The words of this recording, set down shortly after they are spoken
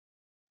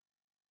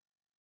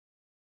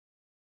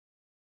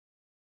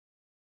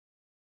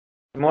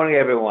Good morning,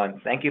 everyone.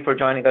 Thank you for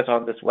joining us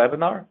on this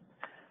webinar.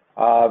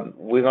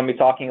 We're going to be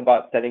talking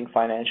about setting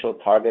financial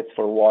targets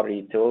for water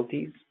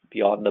utilities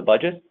beyond the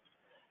budget.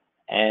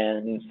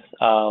 And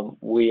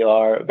we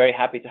are very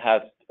happy to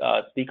have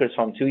speakers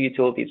from two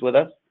utilities with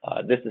us.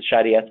 This is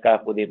Shadi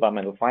Eskaf with the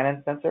Environmental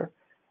Finance Center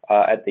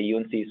at the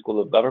UNC School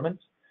of Government.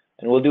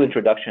 And we'll do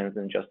introductions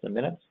in just a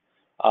minute.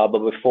 But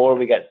before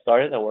we get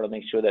started, I want to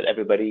make sure that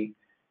everybody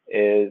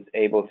is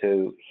able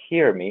to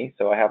hear me.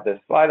 So I have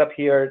this slide up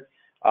here.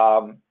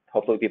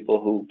 Hopefully people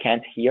who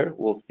can't hear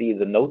will see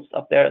the notes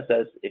up there. It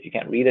says, if you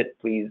can't read it,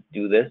 please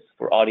do this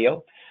for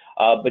audio.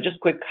 But just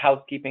quick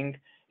housekeeping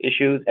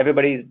issues.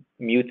 Everybody's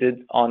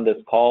muted on this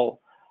call.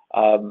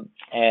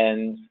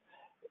 And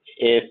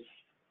if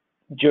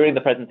during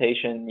the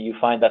presentation you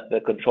find that the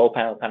control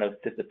panel kind of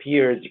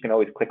disappears, you can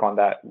always click on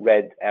that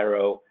red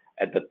arrow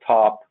at the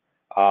top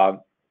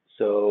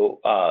to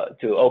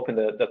open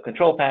the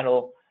control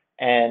panel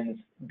and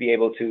be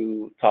able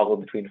to toggle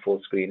between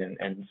full screen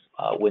and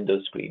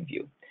window screen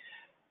view.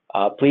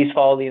 Please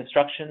follow the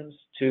instructions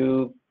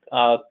to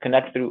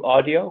connect through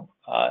audio,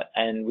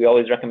 and we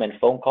always recommend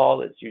phone call.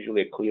 It's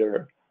usually a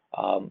clearer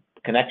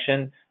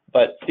connection,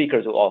 but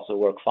speakers will also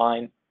work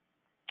fine.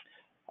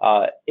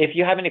 If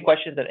you have any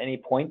questions at any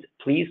point,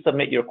 please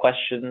submit your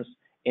questions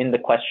in the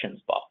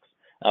questions box.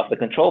 Now, if the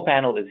control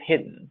panel is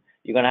hidden,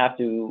 you're going to have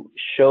to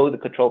show the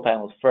control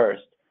panel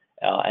first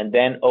and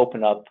then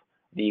open up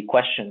the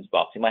questions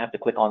box. You might have to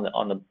click on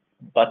the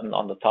button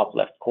on the top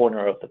left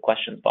corner of the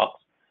questions box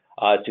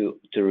to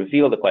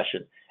reveal the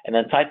question, and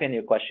then type in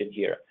your question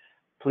here.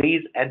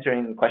 Please enter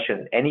in the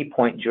question at any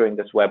point during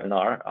this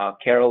webinar.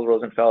 Carol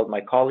Rosenfeld,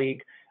 my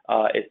colleague,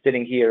 is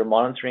sitting here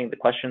monitoring the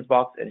questions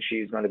box, and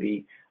she's going to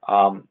be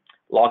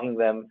logging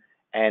them,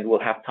 and we'll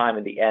have time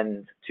at the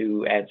end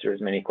to answer as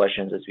many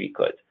questions as we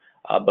could.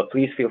 But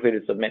please feel free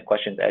to submit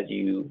questions as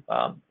you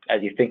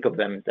think of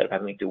them instead of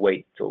having to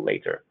wait till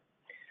later.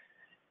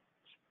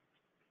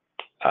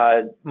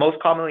 Most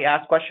commonly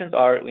asked questions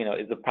are,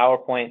 is the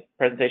PowerPoint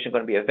presentation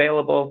going to be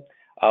available?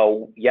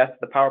 Yes,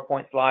 the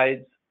PowerPoint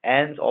slides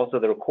and also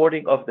the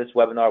recording of this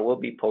webinar will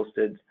be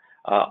posted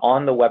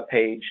on the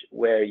webpage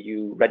where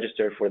you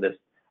register for this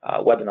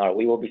webinar.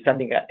 We will be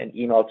sending an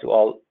email to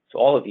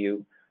all of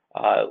you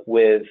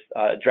with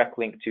a direct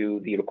link to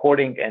the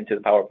recording and to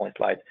the PowerPoint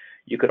slides.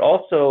 You could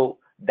also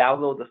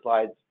download the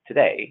slides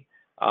today.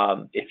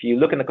 If you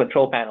look in the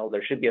control panel,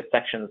 there should be a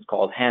section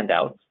called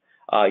handouts.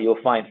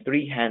 You'll find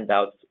 3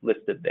 handouts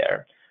listed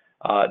there.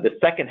 The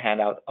second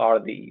handout are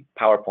the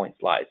PowerPoint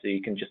slides, so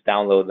you can just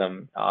download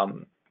them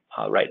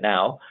right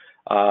now.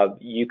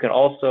 You can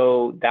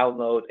also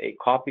download a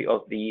copy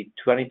of the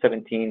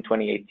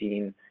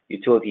 2017-2018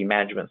 Utility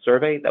Management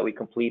Survey that we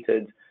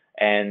completed,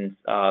 and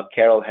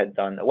Carol had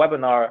done a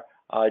webinar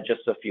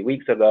just a few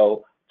weeks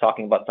ago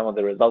talking about some of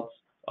the results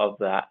of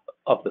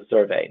the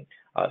survey.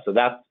 So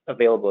that's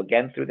available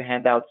again through the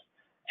handouts.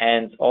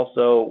 And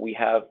also we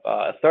have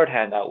a third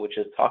handout, which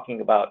is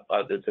talking about,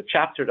 there's a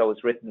chapter that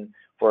was written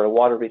for a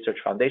Water Research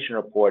Foundation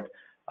report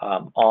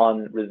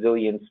on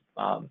resilient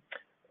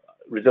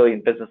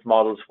business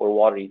models for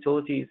water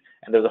utilities.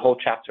 And there's a whole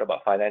chapter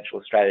about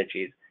financial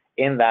strategies.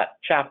 In that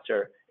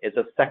chapter is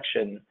a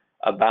section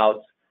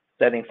about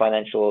setting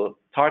financial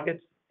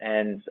targets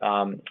and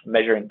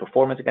measuring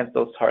performance against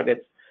those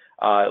targets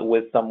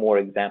with some more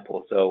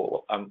examples.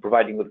 So I'm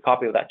providing you with a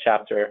copy of that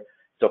chapter.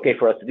 It's okay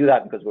for us to do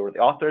that because we're the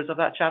authors of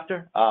that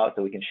chapter,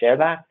 so we can share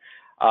that.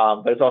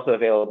 But it's also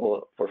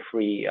available for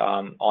free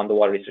on the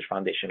Water Research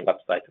Foundation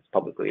website. It's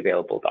publicly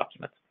available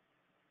document.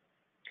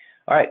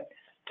 All right,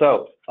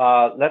 so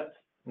let's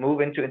move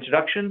into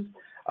introductions.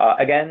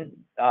 Again,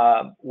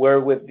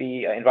 we're with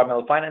the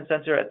Environmental Finance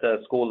Center at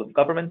the School of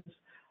Government.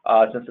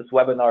 Since this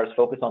webinar is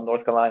focused on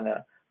North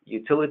Carolina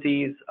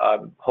utilities,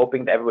 I'm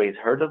hoping that everybody's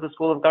heard of the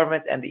School of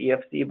Government and the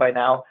EFC by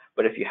now,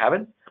 but if you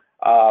haven't,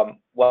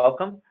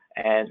 welcome.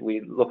 And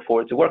we look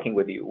forward to working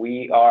with you.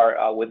 We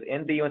are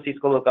within the UNC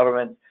School of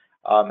Government,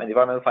 and the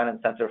Environmental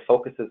Finance Center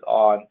focuses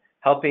on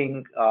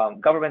helping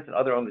governments and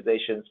other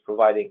organizations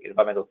providing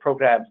environmental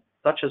programs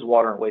such as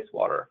water and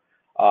wastewater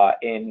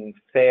in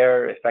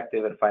fair,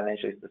 effective, and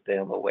financially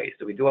sustainable ways.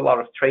 So we do a lot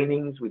of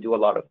trainings, we do a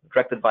lot of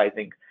direct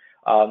advising.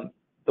 The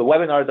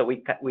webinars that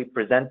we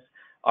present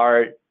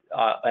are,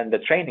 and the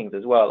trainings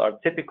as well, are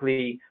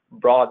typically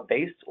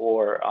broad-based,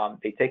 or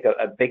they take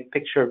a big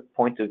picture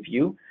point of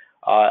view.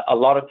 A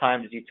lot of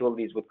times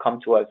utilities would come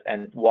to us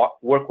and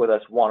work with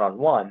us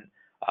one-on-one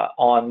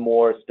on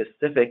more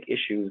specific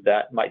issues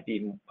that might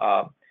be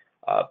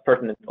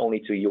pertinent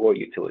only to your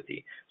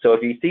utility. So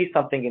if you see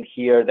something in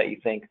here that you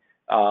think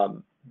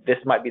this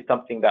might be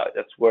something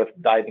that's worth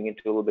diving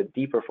into a little bit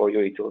deeper for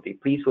your utility,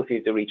 please feel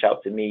free to reach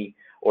out to me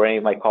or any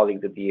of my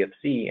colleagues at the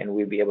EFC, and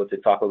we'll be able to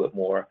talk a little bit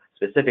more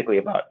specifically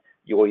about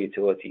your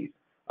utility's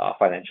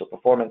financial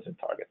performance and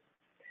targets.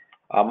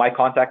 My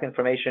contact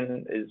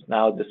information is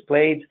now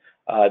displayed.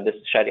 This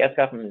is Shadi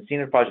Eskaf. I'm the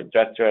Senior Project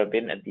Director. I've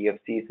been at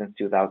DFC since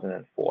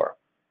 2004.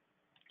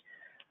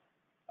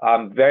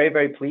 I'm very,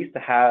 very pleased to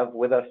have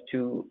with us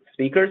 2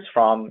 speakers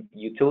from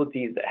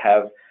utilities that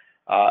have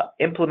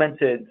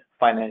implemented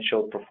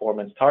financial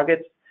performance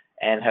targets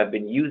and have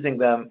been using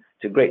them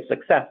to great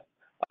success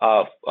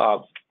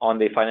on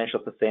the financial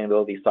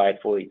sustainability side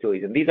for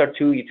utilities. And these are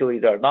two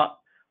utilities that are not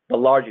the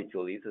large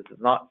utilities. This is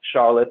not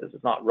Charlotte. This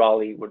is not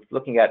Raleigh. We're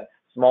looking at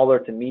smaller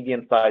to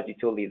medium-sized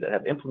utilities that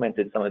have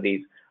implemented some of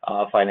these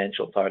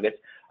financial targets.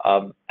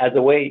 As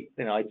a way,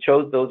 I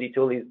chose those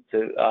utilities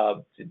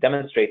to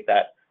demonstrate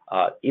that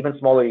even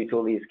smaller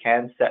utilities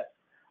can set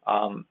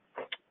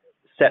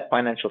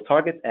financial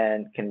targets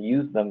and can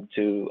use them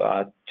to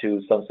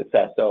some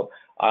success. So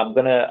I'm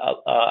going to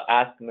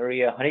ask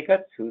Maria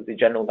Hunnicutt, who's the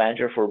General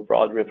Manager for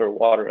Broad River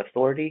Water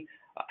Authority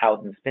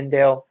out in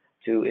Spindale,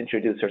 to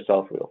introduce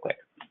herself real quick.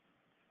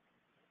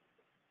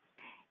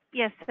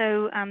 Yes,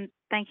 so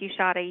thank you,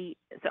 Shadi.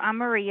 So I'm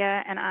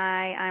Maria, and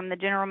I'm the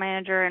General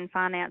Manager and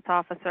Finance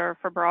Officer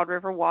for Broad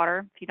River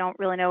Water. If you don't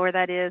really know where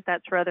that is,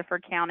 that's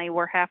Rutherford County.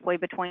 We're halfway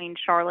between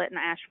Charlotte and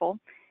Asheville.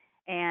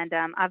 And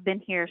I've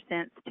been here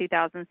since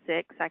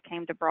 2006. I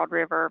came to Broad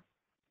River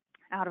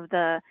out of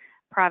the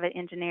private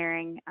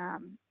engineering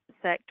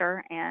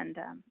sector and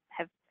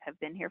have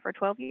been here for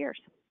 12 years.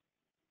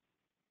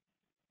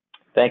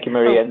 Thank you,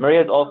 Maria. And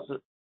Maria's also,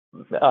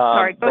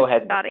 sorry, go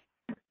ahead. Shadi.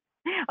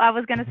 I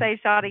was going to say,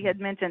 Shadi had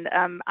mentioned,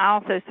 I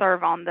also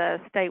serve on the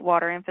State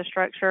Water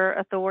Infrastructure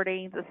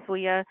Authority, the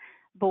SWIA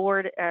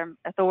Board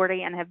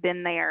Authority, and have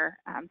been there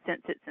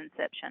since its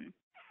inception.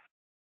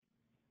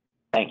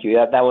 Thank you.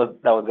 That was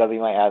going to be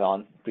my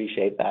add-on.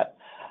 Appreciate that.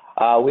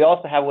 We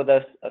also have with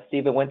us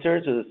Stephen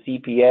Winters, who's a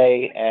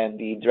CPA and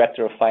the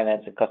Director of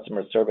Finance and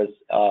Customer Service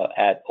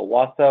at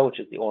OWASA, which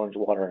is the Orange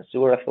Water and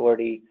Sewer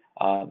Authority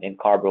in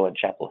Carborough and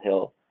Chapel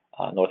Hill,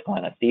 North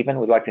Carolina. Stephen,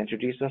 would you like to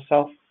introduce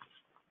yourself?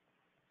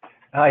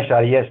 Hi,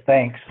 Shadi. Yes,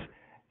 thanks.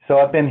 So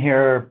I've been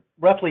here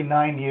roughly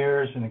 9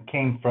 years and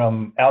came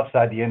from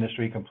outside the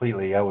industry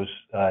completely. I was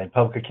in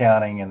public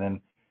accounting and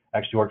then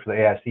actually worked for the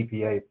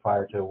AICPA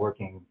prior to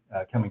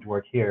coming to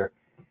work here.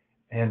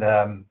 And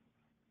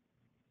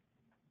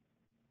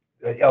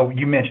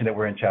you mentioned that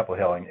we're in Chapel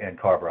Hill and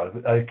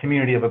Carborough, a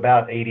community of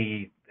about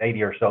 80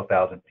 or so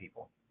thousand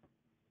people.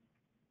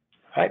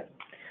 All right.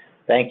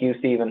 Thank you,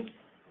 Stephen.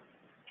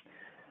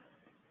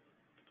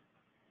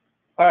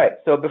 All right,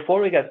 so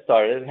before we get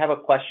started, we have a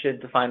question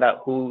to find out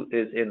who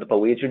is in the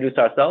poll. We introduced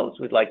ourselves.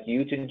 We'd like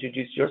you to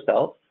introduce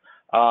yourself.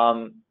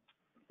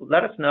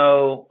 Let us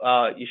know.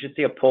 You should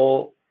see a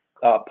poll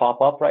pop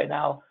up right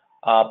now.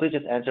 Please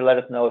just answer. Let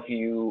us know if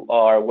you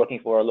are working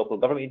for a local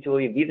government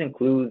utility. These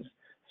include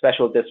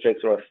special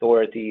districts or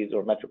authorities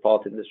or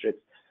metropolitan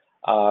districts.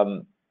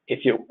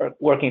 If you're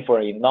working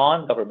for a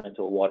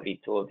non-governmental water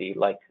utility,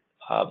 like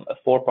a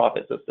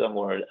for-profit system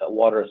or a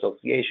water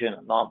association,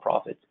 a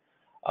non-profit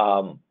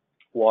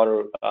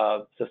water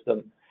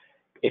system.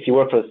 If you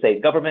work for the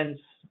state governments,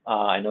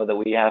 I know that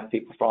we have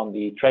people from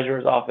the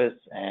Treasurer's Office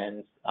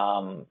and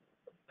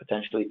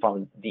potentially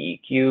from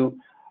DEQ.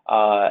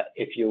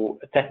 If you're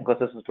a technical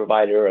assistance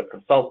provider, a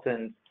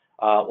consultant,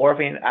 or if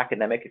you're an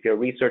academic, if you're a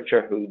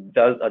researcher who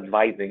does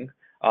advising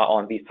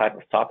on these type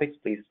of topics,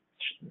 please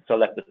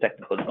select the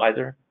technical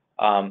advisor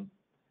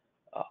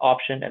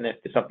option. And if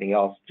there's something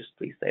else, just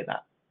please say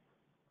that.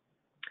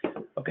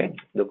 Okay,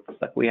 looks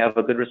like we have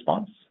a good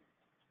response.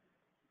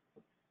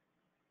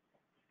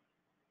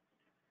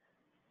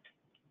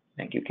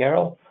 Thank you,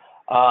 Carol.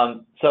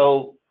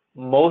 So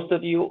most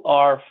of you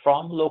are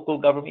from local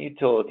government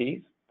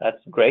utilities.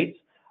 That's great.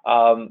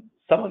 Some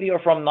of you are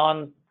from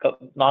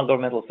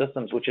non-governmental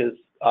systems, which is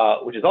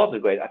also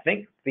great. I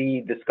think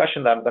the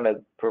discussion that I'm going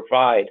to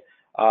provide,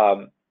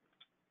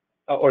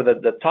 or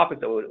the topic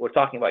that we're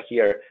talking about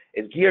here,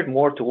 is geared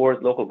more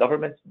towards local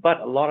governments, but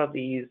a lot of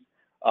these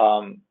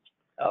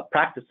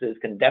practices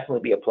can definitely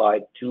be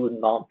applied to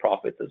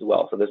nonprofits as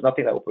well. So there's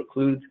nothing that will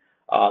preclude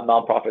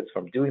nonprofits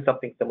from doing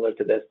something similar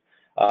to this.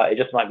 It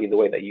just might be the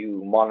way that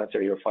you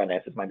monitor your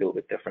finances might be a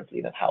little bit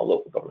differently than how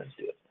local governments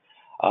do it.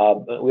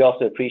 But we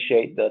also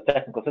appreciate the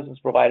technical assistance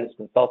providers,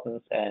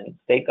 consultants, and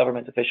state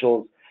government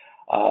officials.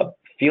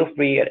 Feel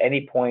free at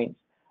any point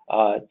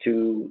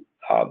to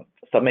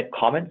submit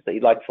comments that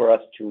you'd like for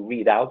us to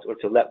read out or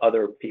to let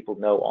other people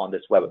know on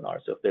this webinar.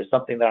 So if there's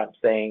something that I'm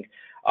saying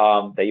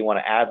that you want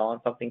to add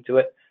on something to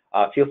it,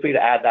 feel free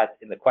to add that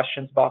in the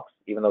questions box,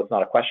 even though it's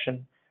not a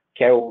question.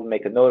 Carol will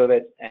make a note of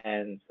it,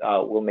 and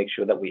we'll make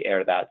sure that we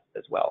air that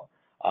as well.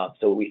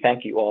 So we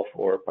thank you all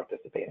for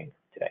participating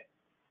today.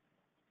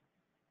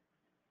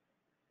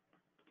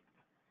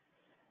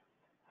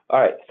 All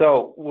right,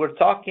 so we're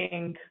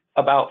talking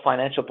about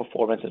financial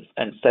performance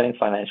and setting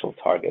financial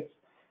targets.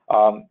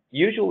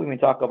 Usually when we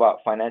talk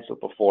about financial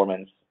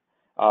performance,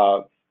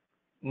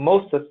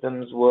 most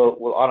systems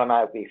will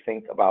automatically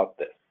think about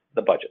this,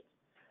 the budget.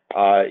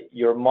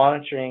 You're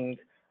monitoring,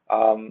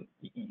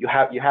 you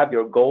have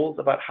your goals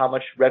about how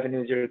much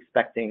revenues you're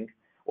expecting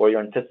or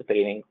you're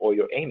anticipating or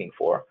you're aiming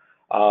for,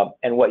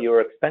 and what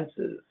your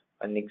expenses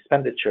and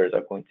expenditures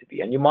are going to be.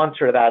 And you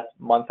monitor that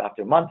month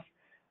after month,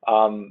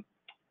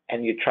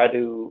 and you try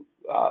to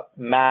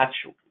match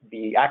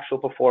the actual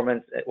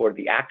performance or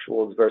the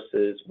actuals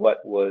versus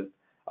what was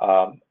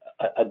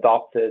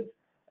adopted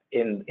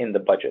in the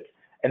budget.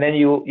 And then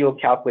you'll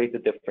calculate the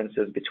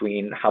differences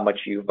between how much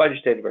you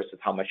budgeted versus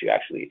how much you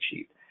actually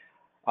achieved.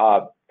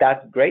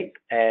 That's great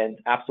and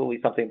absolutely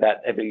something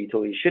that every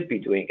utility should be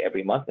doing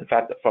every month. In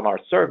fact, from our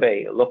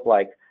survey, it looked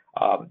like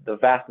the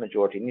vast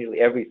majority, nearly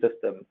every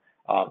system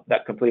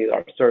that completed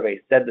our survey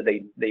said that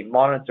they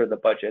monitor the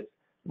budget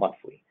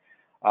monthly.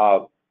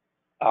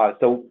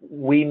 So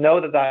we know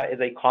that that is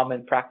a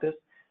common practice.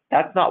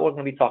 That's not what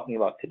we're going to be talking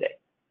about today.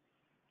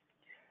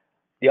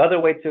 The other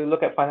way to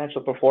look at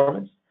financial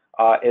performance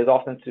is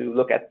often to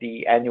look at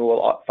the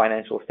annual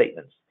financial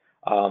statements,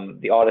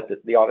 the audit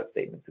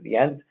statements at the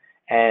end,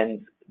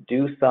 and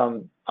do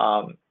some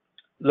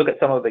look at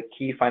some of the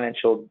key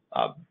financial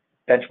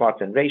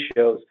benchmarks and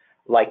ratios,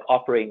 like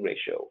operating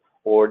ratio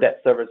or debt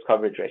service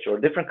coverage ratio, or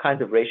different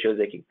kinds of ratios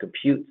they can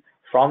compute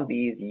from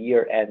these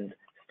year-end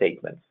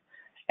statements.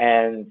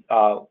 And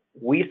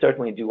we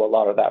certainly do a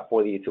lot of that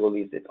for the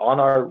utilities. It's on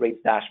our rates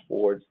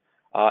dashboards.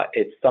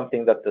 It's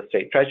something that the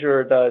state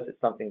treasurer does.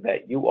 It's something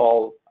that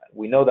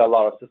we know that a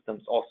lot of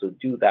systems also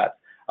do that,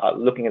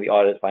 looking at the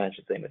audited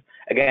financial statements.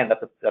 Again,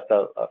 that's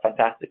a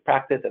fantastic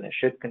practice and it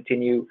should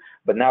continue,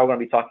 but now we're going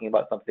to be talking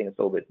about something that's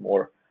a little bit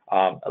more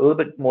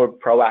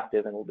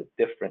proactive and a little bit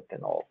different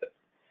than all of this.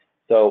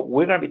 So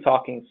we're going to be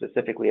talking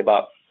specifically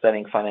about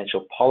setting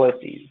financial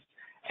policies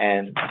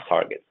and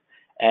targets.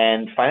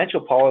 And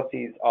financial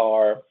policies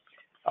are,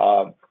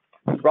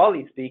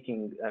 broadly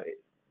speaking,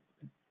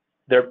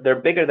 they're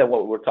bigger than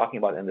what we're talking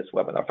about in this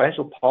webinar.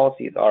 Financial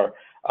policies are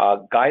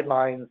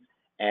guidelines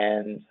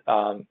and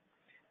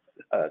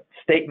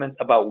statements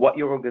about what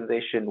your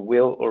organization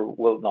will or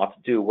will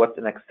not do, what's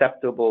an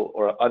acceptable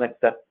or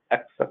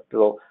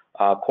unacceptable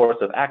course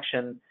of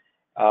action.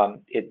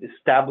 It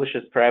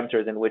establishes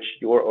parameters in which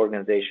your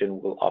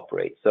organization will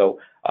operate. So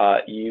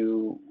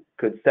you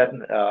could set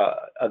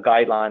a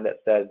guideline that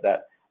says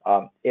that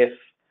if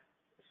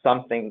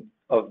something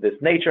of this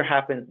nature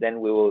happens, then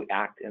we will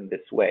act in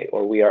this way,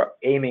 or we are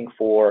aiming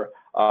for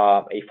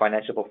a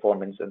financial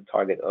performance and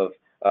target of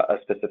a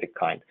specific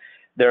kind.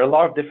 There are a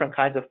lot of different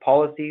kinds of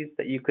policies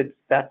that you could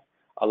set.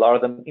 A lot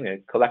of them,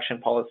 collection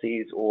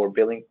policies or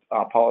billing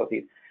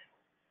policies.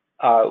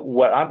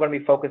 What I'm going to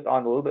be focused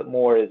on a little bit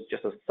more is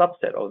just a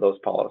subset of those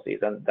policies,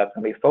 and that's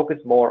going to be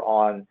focused more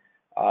on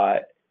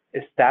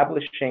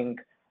establishing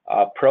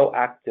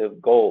proactive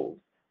goals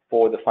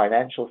for the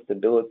financial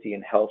stability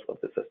and health of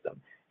the system.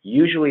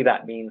 Usually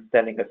that means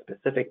setting a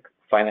specific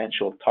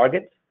financial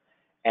target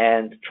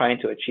and trying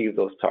to achieve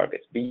those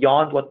targets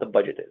beyond what the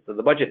budget is. So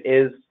the budget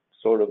is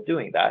sort of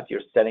doing that.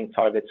 You're setting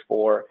targets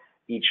for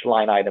each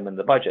line item in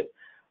the budget.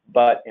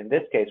 But in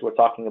this case, we're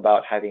talking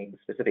about having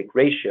specific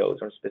ratios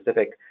or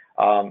specific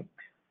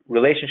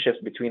relationships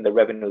between the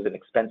revenues and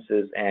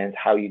expenses and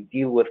how you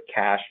deal with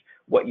cash,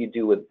 what you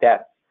do with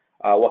debt,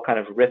 what kind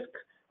of risk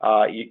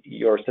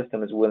your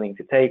system is willing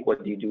to take,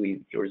 what do you do with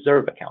your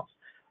reserve accounts,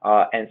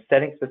 and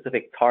setting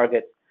specific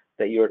targets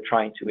that you're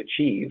trying to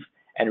achieve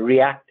and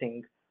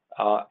reacting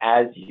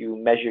as you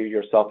measure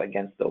yourself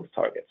against those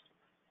targets.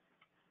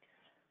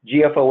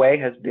 GFOA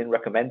has been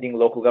recommending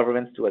local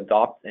governments to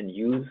adopt and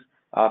use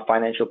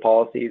financial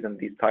policies and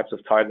these types of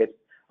targets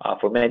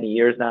for many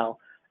years now.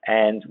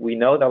 And we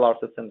know that a lot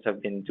of systems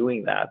have been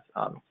doing that,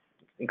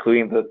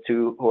 including the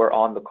two who are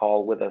on the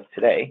call with us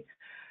today.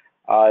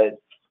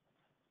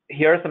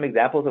 Here are some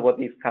examples of what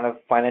these kind of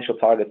financial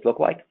targets look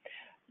like.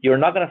 You're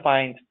not going to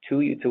find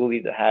two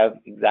utilities that have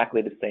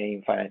exactly the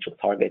same financial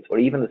targets or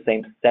even the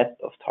same set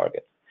of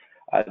targets.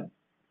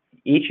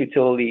 Each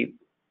utility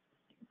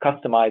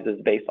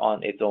customizes based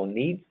on its own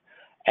needs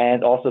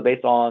and also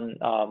based on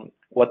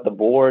what the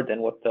board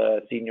and what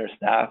the senior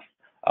staff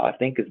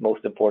think is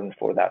most important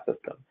for that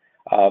system.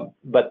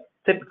 But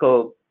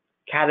typical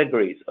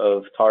categories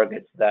of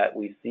targets that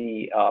we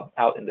see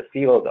out in the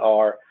field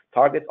are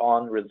targets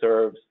on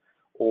reserves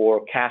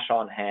or cash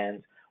on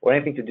hand or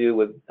anything to do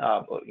with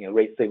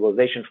rate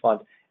stabilization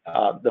funds,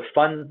 the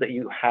funds that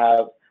you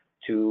have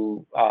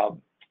to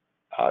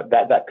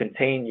that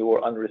contain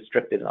your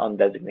unrestricted and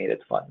undesignated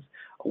funds.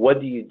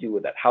 What do you do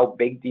with that? How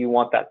big do you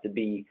want that to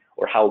be,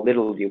 or how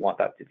little do you want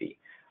that to be?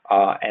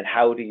 And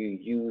how do you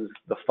use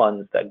the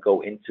funds that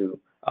go into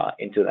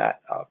that,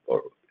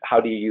 or how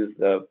do you use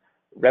the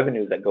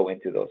revenues that go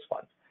into those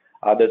funds?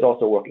 There's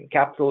also working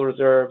capital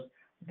reserves.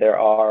 There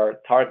are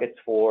targets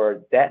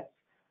for debt,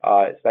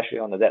 especially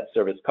on the debt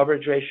service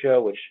coverage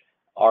ratio, which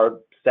are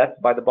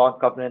set by the bond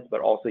covenants,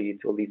 but also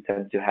utilities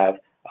tend to have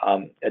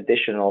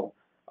additional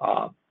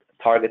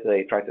targets that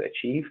they try to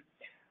achieve.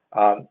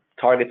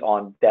 Targets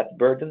on debt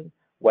burden,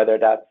 whether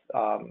that's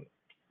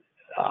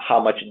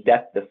how much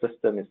debt the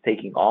system is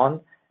taking on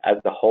as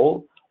a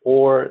whole,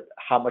 or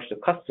how much the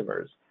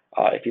customers,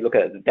 if you look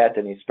at the debt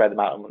and you spread them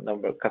out on the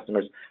number of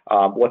customers,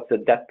 what's the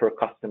debt per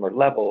customer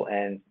level,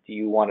 and do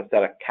you want to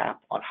set a cap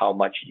on how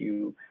much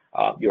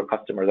your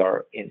customers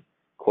are in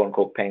quote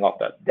unquote paying off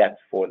that debt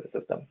for the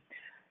system.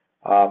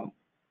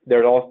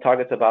 There are also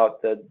targets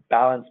about the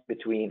balance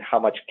between how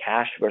much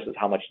cash versus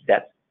how much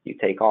debt you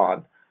take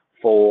on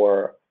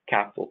for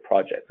capital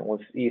projects, and we'll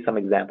see some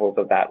examples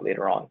of that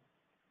later on.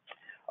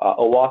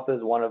 OWASA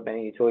is one of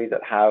many utilities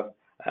that have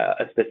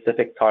a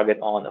specific target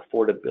on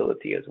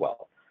affordability as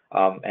well.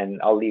 And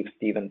I'll leave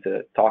Stephen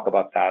to talk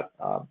about that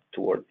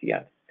towards the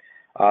end.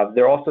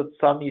 There are also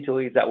some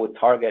utilities that would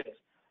have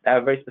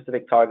a very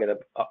specific target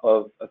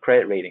of a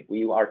credit rating.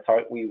 We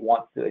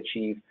want to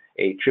achieve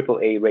a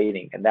AAA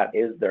rating, and that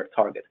is their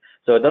target.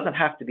 So it doesn't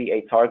have to be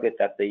a target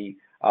that's a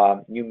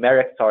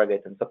numeric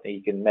target and something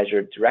you can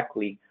measure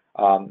directly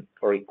or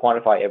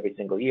quantify every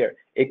single year.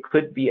 It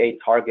could be a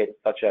target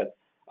such as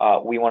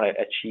we want to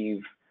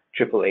achieve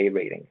AAA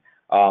rating,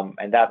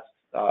 and that's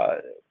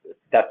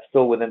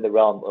still within the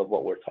realm of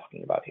what we're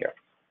talking about here.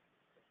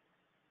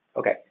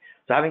 Okay,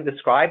 so having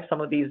described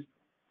some of these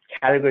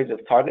categories of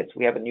targets,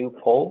 we have a new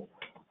poll.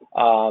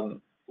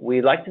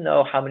 We'd like to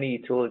know how many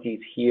utilities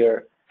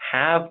here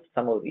have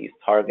some of these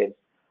targets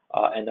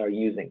and are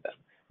using them.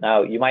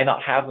 Now, you might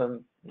not have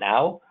them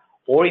now,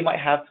 or you might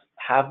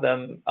have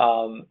them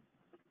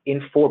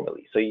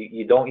informally. So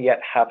you don't yet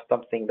have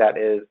something that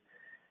is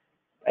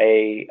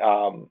a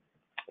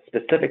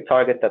specific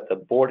target that the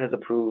board has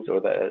approved, or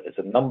that it's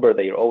a number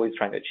that you're always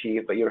trying to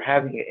achieve, but you're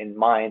having it in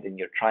mind and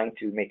you're trying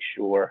to make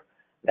sure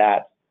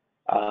that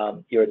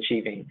you're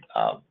achieving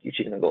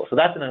the goal. So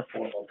that's an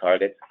informal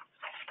target.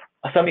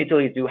 Some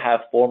utilities do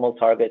have formal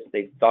targets.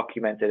 They've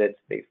documented it.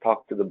 They've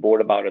talked to the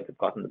board about it. They've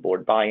gotten the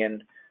board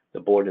buy-in. The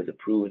board has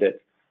approved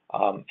it,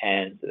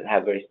 and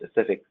have very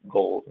specific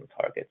goals and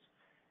targets.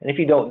 And if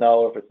you don't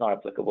know, if it's not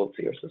applicable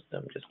to your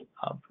system, just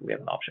we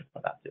have an option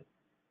for that too.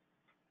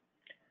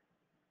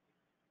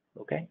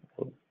 Okay,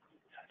 so I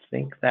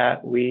think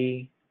that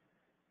we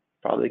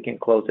probably can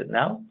close it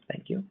now.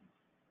 Thank you.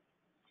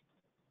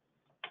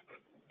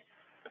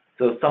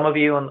 So some of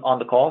you on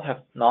the call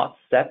have not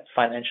set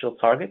financial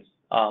targets.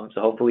 So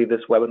hopefully this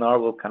webinar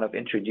will kind of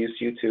introduce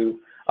you to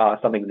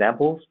some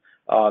examples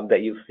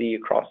that you see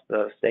across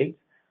the state.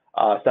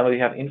 Some of you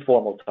have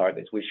informal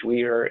targets, which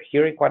we are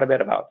hearing quite a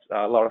bit about.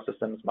 A lot of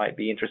systems might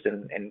be interested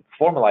in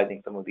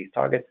formalizing some of these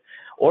targets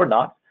or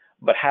not,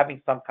 but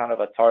having some kind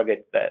of a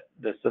target that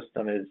the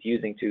system is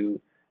using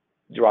to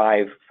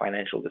drive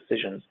financial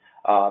decisions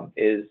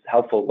is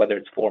helpful, whether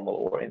it's formal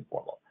or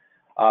informal.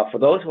 For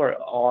those who are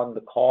on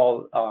the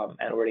call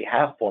and already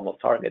have formal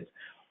targets,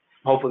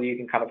 hopefully you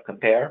can kind of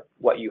compare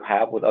what you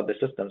have with other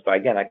systems. But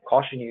again, I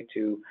caution you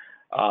to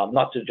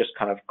not to just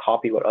kind of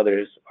copy what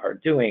others are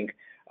doing.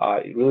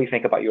 Really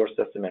think about your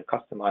system and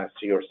customize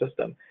to your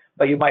system.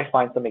 But you might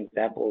find some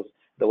examples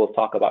that we'll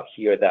talk about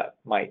here that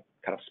might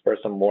kind of spur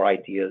some more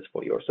ideas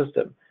for your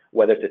system,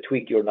 whether to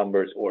tweak your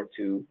numbers or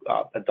to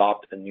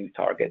adopt a new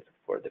target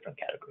for a different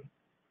category.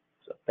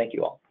 So thank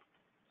you all.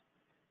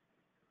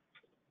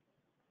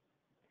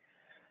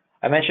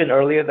 I mentioned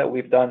earlier that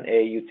we've done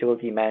a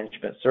utility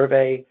management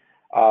survey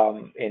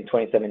in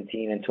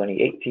 2017 and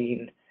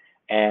 2018,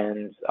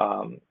 and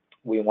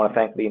we want to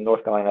thank the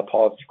North Carolina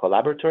Policy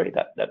Collaboratory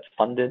that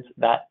funded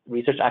that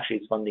research. Actually,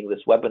 it's funding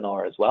this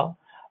webinar as well.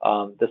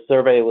 The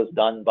survey was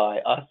done by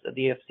us at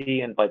the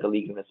DFC and by the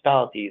League of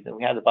Municipalities, and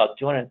we had about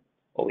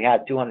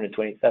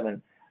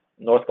 227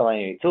 North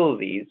Carolina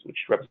utilities, which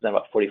represent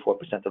about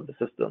 44% of the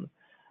system,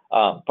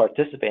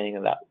 participating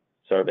in that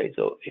survey.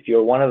 So if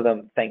you're one of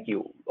them, thank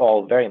you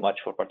all very much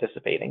for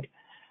participating.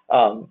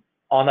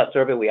 On that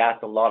survey, we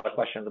asked a lot of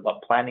questions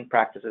about planning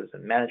practices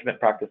and management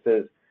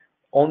practices,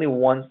 only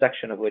one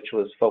section of which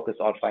was focused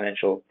on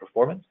financial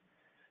performance.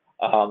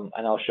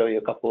 And I'll show you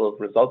a couple of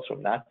results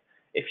from that.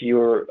 If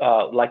you'd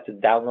like to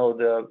download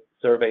the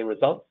survey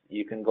results,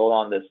 you can go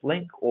on this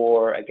link,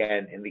 or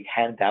again, in the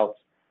handouts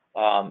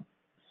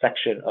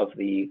section of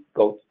the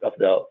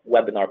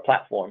webinar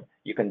platform,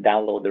 you can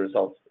download the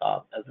results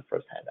as the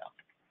first handout.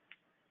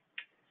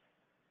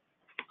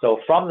 So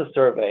from the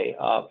survey,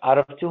 out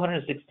of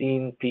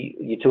 216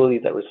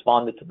 utilities that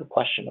responded to the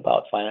question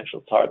about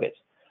financial targets,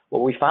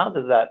 what we found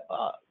is that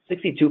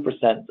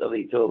 62% of the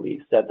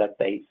utilities said that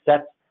they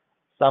set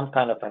some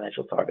kind of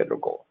financial target or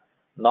goal.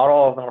 Not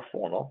all of them are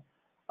formal.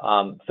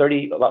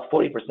 About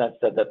 40%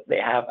 said that they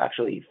have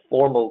actually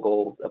formal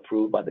goals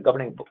approved by the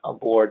governing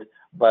board,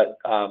 but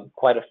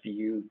quite a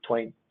few,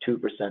 22%,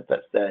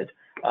 that said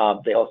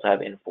they also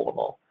have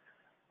informal.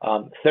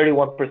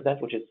 31%,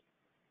 which is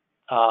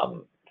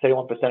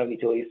 31% of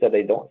utilities said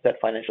they don't set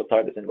financial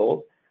targets and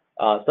goals.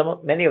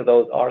 Many of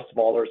those are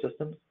smaller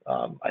systems.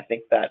 I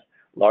think that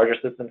larger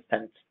systems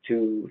tend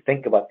to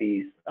think about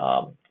these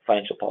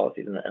financial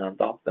policies and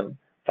adopt them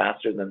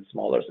faster than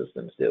smaller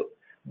systems do.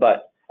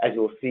 But as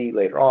you'll see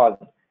later on,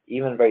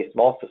 even very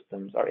small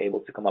systems are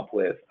able to come up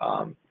with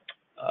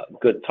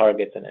good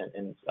targets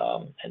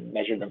and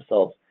measure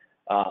themselves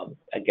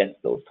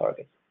against those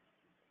targets.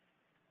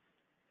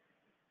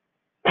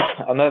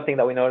 Another thing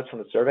that we noticed from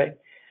the survey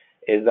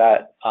is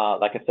that,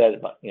 like I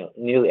said,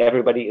 nearly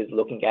everybody is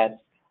looking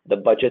at the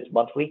budgets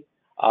monthly,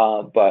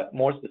 but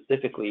more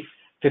specifically,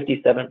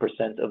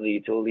 57% of the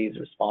utilities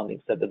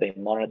responding said that they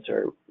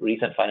monitor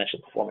recent financial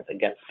performance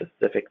against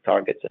specific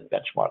targets and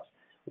benchmarks,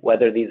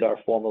 whether these are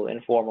formal,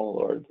 informal,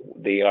 or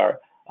they are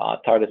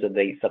targets that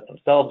they set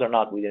themselves or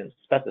not. We didn't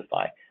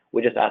specify.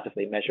 We just asked if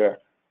they measure,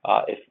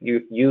 if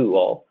you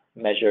all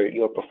measure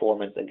your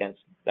performance against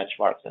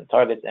benchmarks and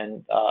targets,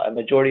 and a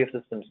majority of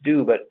systems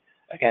do, but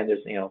again,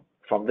 there's,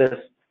 from this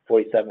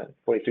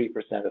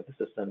 43% of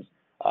the systems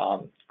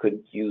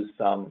could use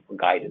some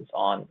guidance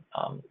on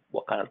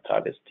what kind of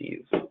targets to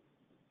use.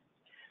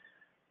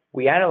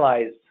 We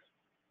analyzed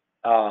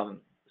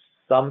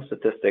some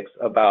statistics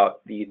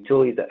about the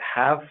utilities that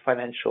have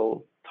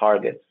financial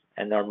targets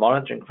and are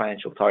monitoring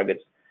financial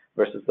targets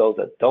versus those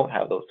that don't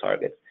have those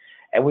targets.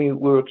 And we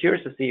were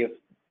curious to see if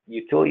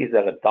utilities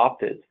that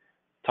adopted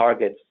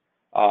targets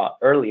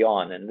early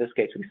on, in this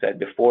case we said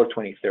before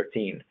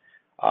 2013,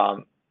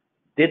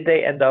 did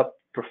they end up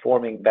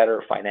performing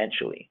better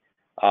financially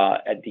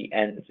at the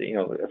end,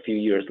 a few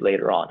years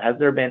later on? Has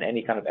there been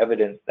any kind of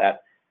evidence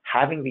that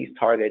having these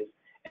targets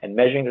and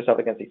measuring yourself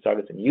against these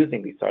targets and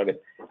using these targets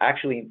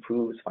actually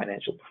improves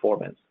financial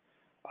performance?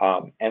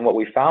 And what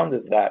we found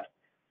is that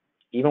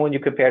even when you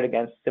compare it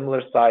against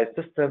similar sized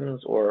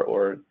systems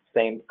or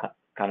same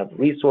kind of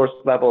resource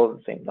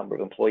levels, same number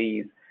of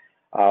employees,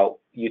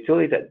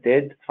 utilities that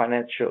did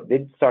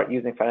start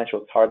using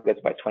financial targets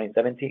by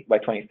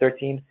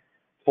 2013,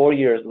 4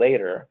 years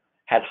later,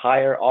 had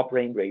higher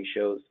operating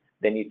ratios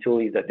than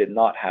utilities that did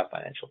not have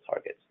financial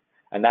targets.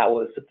 And that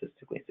was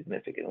statistically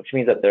significant, which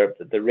means that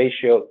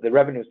the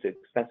revenues to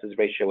expenses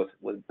ratio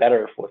was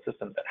better for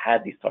systems that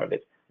had these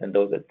targets than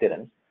those that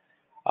didn't.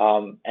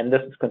 And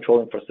this is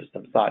controlling for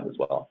system size as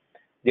well.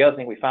 The other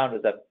thing we found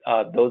is that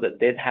those that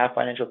did have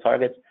financial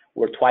targets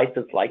were twice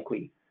as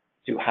likely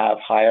to have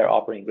higher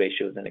operating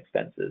ratios and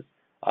expenses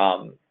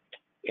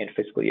in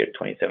fiscal year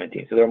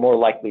 2017. So they're more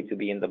likely to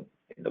be in the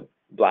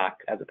black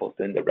as opposed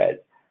to in the red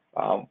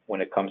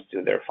when it comes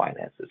to their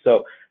finances.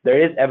 So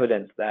there is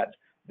evidence that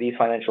these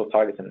financial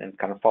targets and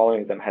kind of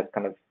following them has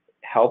kind of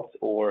helped,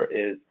 or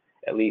is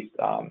at least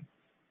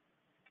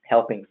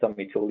helping some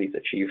utilities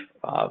achieve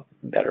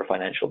better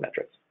financial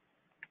metrics.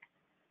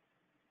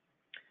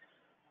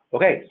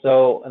 Okay,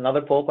 so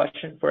another poll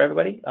question for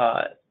everybody.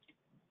 I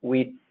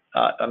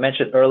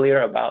mentioned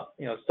earlier about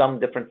some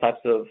different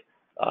types of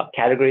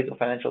categories of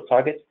financial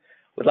targets.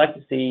 We'd like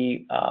to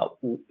see,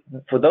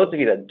 for those of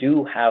you that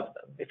do have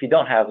them, if you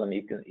don't have them,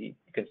 you can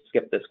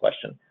skip this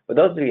question. For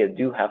those of you that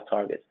do have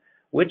targets,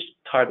 which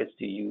targets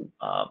do you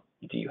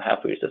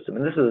have for your system?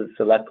 And this is a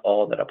select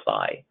all that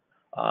apply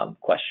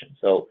question.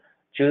 So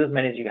choose as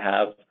many as you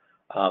have.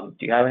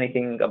 Do you have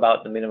anything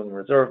about the minimum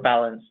reserve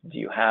balance? Do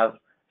you have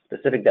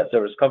specific debt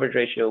service coverage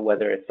ratio,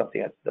 whether it's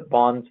something that's the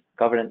bond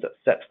governance that's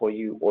set for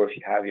you, or if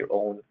you have your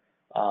own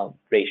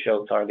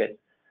ratio target?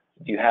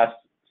 Do you have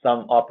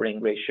some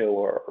operating ratio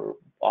or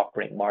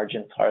operating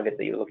margin target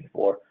that you're looking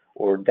for,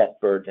 or debt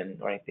burden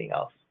or anything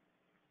else?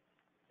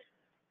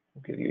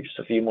 I'll give you just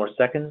a few more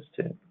seconds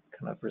to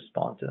kind of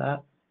respond to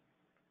that.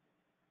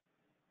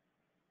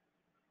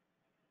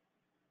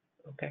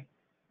 Okay.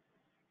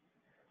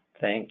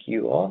 Thank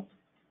you all.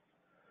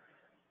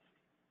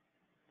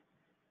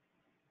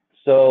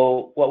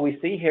 So what we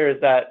see here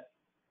is that,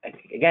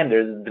 again,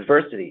 there's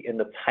diversity in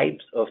the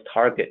types of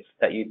targets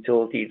that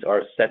utilities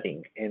are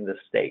setting in the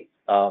state.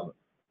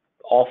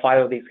 All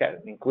 5 of these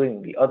categories,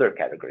 including the other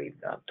category,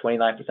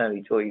 29% of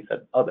utilities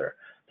said other.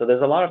 So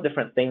there's a lot of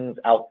different things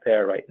out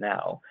there right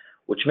now,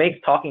 which makes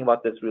talking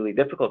about this really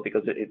difficult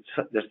because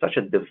there's such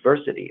a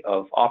diversity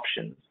of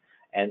options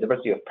and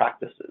diversity of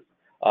practices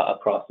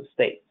across the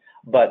state.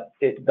 But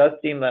it does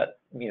seem that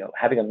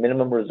having a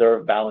minimum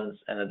reserve balance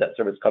and a debt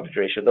service coverage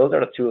ratio, those are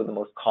the 2 of the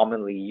most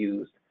commonly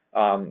used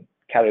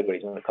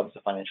categories when it comes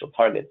to financial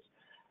targets.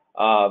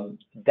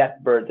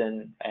 Debt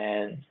burden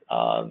and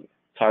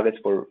targets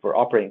for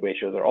operating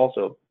ratios are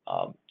also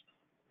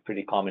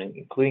pretty common,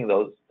 including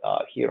those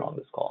here on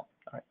this call.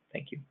 All right,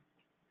 thank you.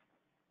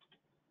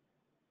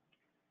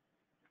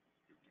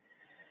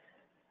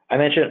 I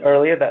mentioned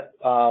earlier that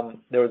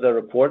there was a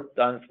report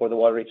done for the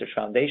Water Research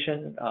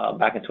Foundation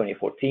back in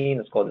 2014.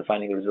 It's called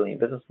Defining a Resilient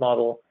Business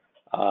Model,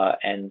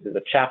 and there's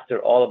a chapter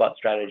all about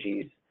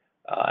strategies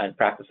and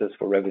practices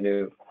for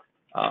revenue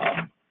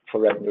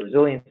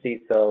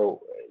resiliency.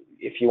 So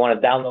if you want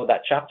to download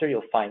that chapter,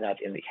 you'll find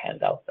that in the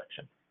handout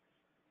section.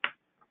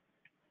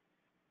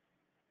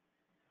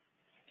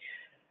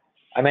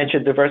 I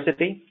mentioned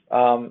diversity,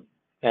 and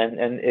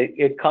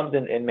it comes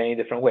in many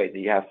different ways.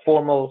 You have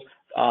formal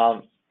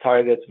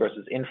targets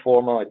versus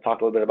informal. I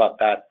talked a little bit about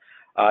that.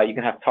 You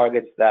can have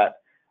targets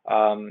that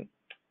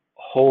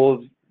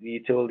hold the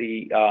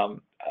utility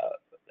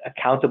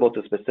accountable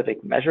to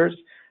specific measures,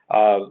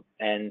 and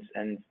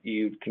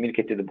you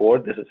communicate to the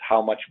board, this is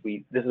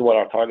what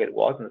our target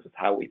was, and this is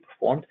how we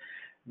performed.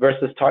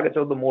 Versus targets are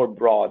a little more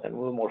broad and a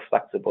little more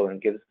flexible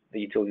and gives the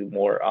utility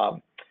more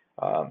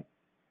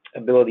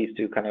abilities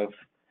to kind of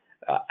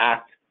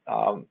act,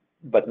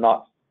 but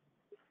not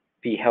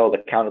be held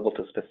accountable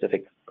to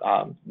specific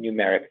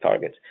numeric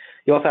targets.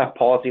 You also have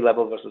policy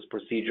level versus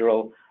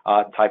procedural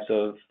types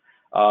of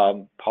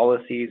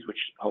policies, which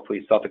hopefully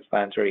is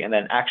self-explanatory, and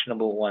then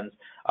actionable ones.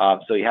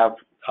 So you have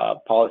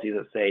policies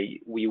that say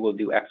we will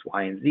do X,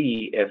 Y, and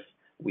Z if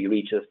we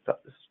reach this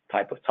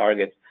type of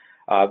target,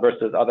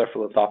 versus other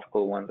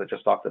philosophical ones that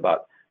just talked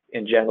about,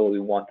 in general, we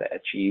want to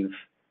achieve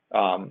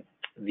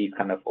these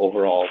kind of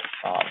overall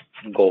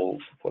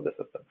goals for the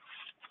system.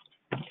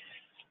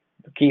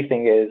 The key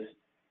thing is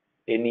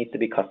it needs to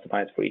be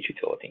customized for each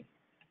utility.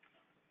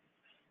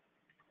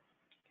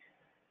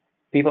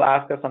 People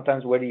ask us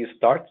sometimes, where do you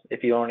start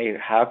if you only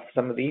have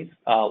some of these?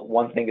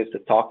 One thing is to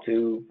talk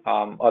to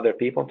other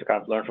people to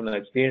kind of learn from their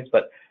experience,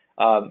 but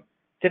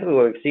typically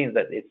what we've seen is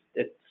that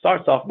it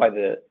starts off by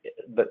the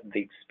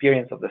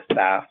experience of the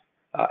staff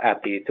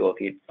at the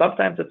utility.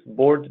 Sometimes it's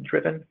board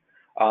driven,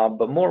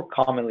 but more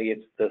commonly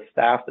it's the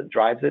staff that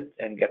drives it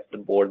and gets the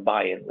board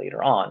buy-in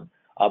later on.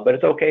 But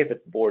it's okay if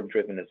it's board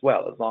driven as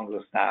well, as long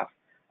as the staff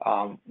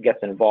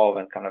gets involved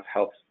and kind of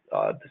helps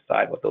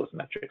decide what those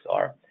metrics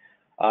are.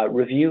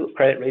 Review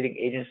credit rating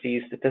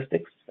agencies'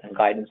 statistics and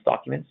guidance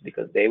documents,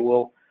 because they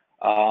will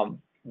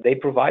they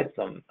provide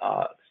some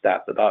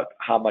stats about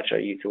how much are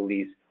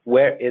utilities,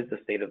 where is the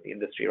state of the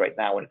industry right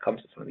now when it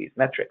comes to some of these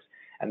metrics,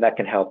 and that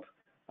can help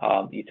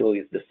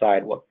utilities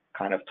decide what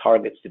kind of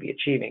targets to be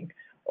achieving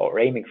or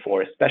aiming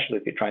for, especially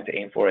if you're trying to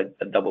aim for a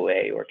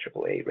AA or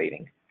AAA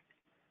rating.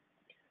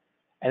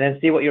 And then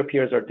see what your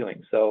peers are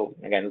doing. So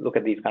again, look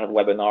at these kind of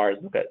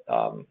webinars, look at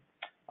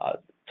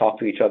talk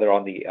to each other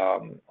on the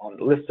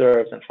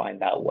listservs and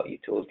find out what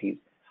utilities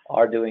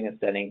are doing and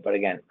setting, but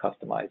again,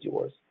 customize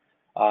yours.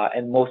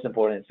 And most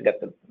important is to get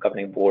the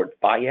governing board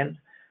buy-in.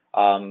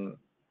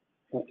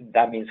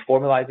 That means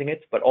formalizing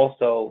it, but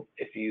also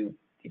if you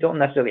don't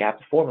necessarily have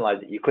to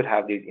formalize it, you could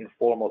have these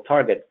informal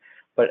targets,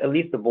 but at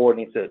least the board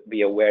needs to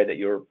be aware that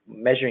you're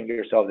measuring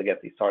yourselves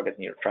against these targets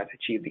and you're trying to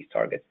achieve these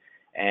targets,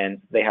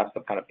 and they have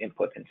some kind of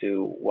input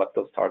into what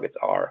those targets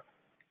are.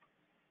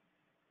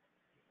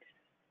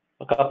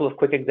 A couple of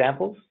quick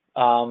examples,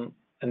 and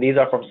these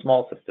are from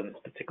small systems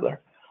in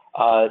particular.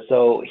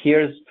 So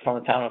here's from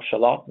the town of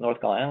Charlotte, North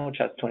Carolina, which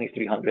has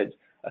 2,300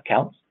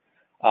 accounts.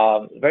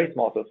 Very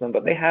small system,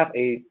 but they have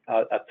a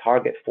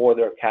target for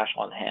their cash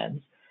on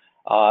hand.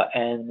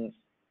 And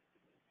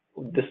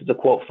this is a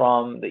quote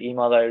from the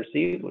email that I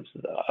received, which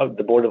is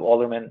the Board of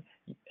Aldermen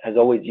has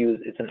always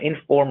used. It's an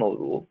informal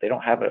rule. They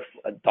don't have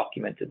a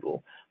documented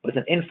rule, but it's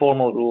an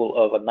informal rule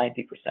of a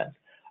 90%.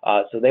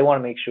 So they want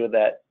to make sure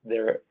that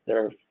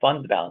their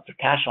fund balance, their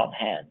cash on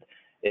hand,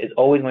 is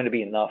always going to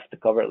be enough to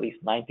cover at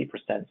least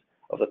 90%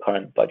 of the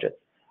current budget,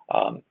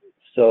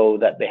 so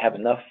that they have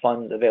enough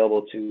funds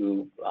available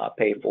to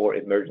pay for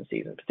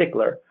emergencies in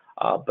particular,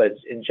 but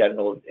in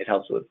general, it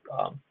helps with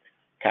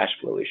cash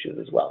flow issues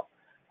as well.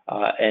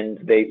 And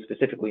they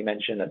specifically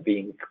mentioned that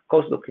being a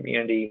coastal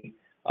community,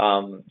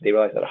 they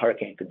realized that a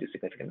hurricane could do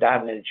significant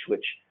damage,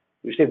 which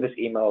we received this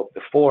email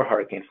before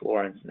Hurricane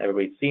Florence, and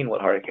everybody's seen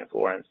what Hurricane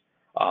Florence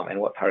and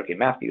what Hurricane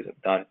Matthews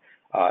have done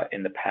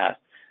in the past.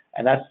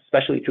 And that's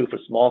especially true for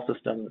small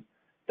systems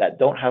that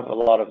don't have a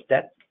lot of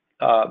debt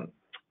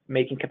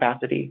making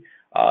capacity.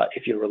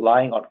 If you're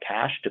relying on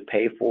cash to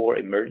pay for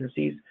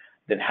emergencies,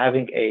 then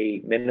having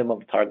a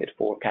minimum target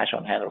for cash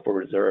on hand or for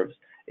reserves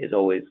is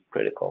always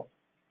critical.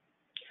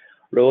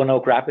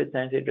 Roanoke Rapids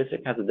Sanitary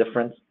District has a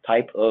different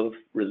type of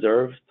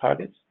reserve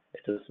targets.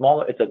 It's a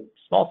small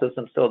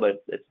system still,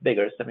 but it's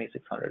bigger,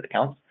 7,600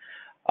 accounts.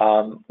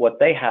 What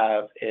they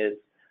have is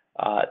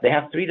they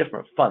have 3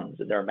 different funds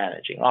that they're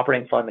managing: an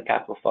operating fund, the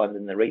capital fund,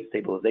 and the rate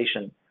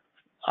stabilization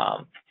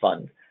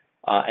fund.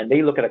 And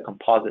they look at a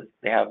composite.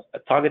 They have a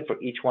target for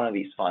each one of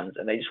these funds,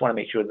 and they just want to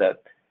make sure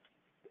that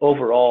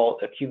overall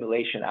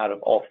accumulation out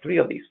of all 3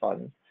 of these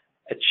funds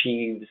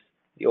achieves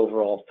the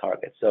overall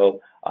target.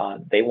 So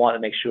they want to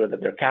make sure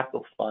that their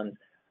capital fund,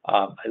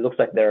 it looks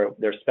like they're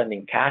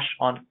spending cash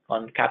on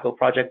capital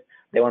projects.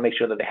 They want to make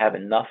sure that they have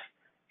enough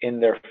in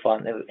their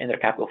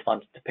capital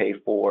funds to pay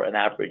for an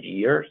average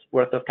year's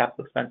worth of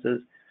capital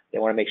expenses. They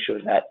want to make sure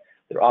that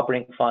their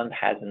operating fund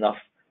has enough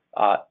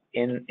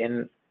in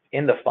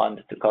the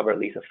fund to cover at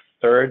least a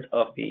third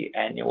of the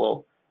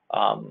annual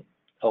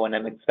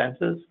O&M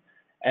expenses.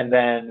 And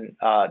then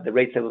the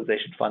rate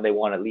stabilization fund, they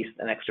want at least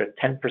an extra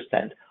 10%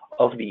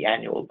 of the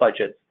annual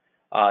budget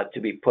to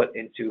be put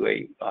into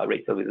a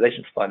rate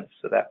stabilization fund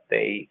so that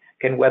they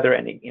can weather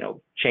any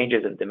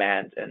changes in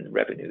demand and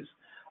revenues.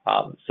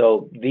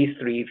 So these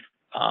 3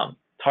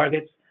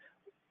 targets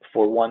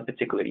for one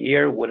particular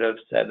year would have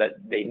said that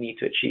they need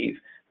to achieve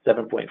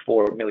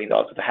 $7.4 million,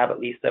 so to have at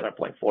least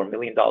 $7.4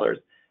 million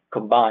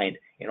combined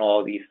in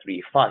all these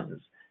 3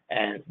 funds.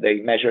 And they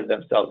measured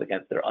themselves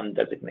against their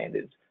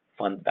undesignated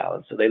fund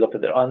balance. So they looked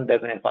at their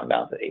undesignated fund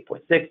balance at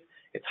 8.6.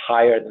 It's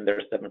higher than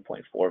their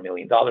 $7.4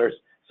 million,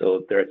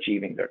 so they're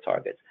achieving their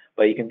targets.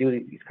 But you can do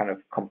these kind of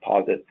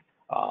composite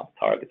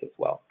targets as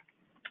well.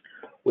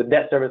 With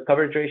debt service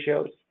coverage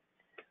ratios,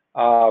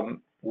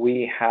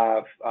 we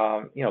have,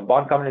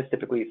 bond covenants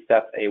typically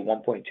set a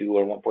 1.2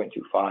 or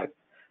 1.25,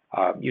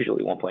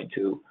 usually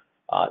 1.2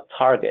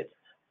 target.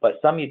 But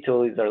some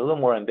utilities are a little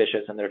more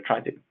ambitious, and they're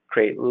trying to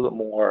create a little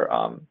more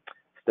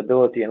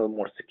stability and a little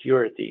more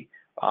security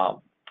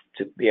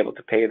to be able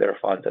to pay their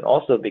funds. And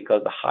also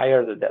because the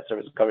higher the debt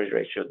service coverage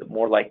ratio, the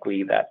more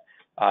likely that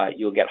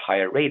you'll get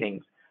higher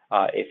ratings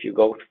if you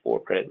go for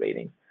credit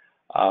ratings.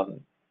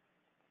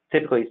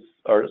 Typically,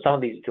 or some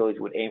of these utilities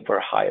would aim for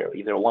higher,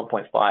 either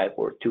 1.5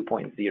 or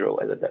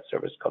 2.0 as a debt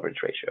service coverage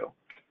ratio.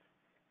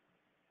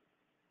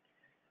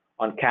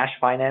 On cash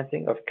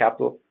financing of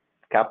capital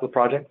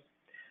projects,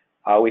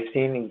 we've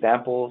seen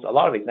examples, a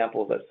lot of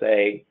examples that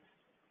say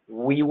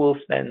we will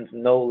spend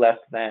no less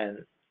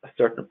than a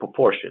certain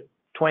proportion,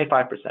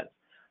 25%,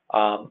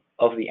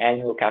 of the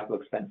annual capital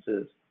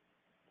expenses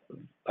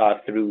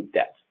through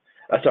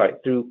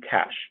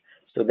cash.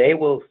 So they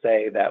will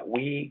say that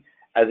we,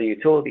 as a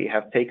utility,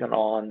 have taken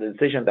on the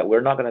decision that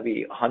we're not going to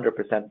be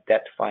 100%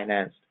 debt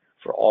financed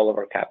for all of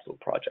our capital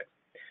projects,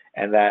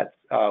 and that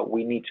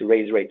we need to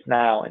raise rates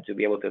now and to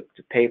be able to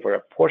pay for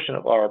a portion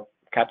of our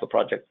capital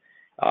projects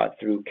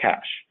through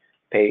cash,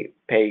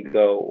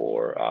 pay-go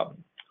or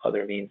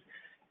other means.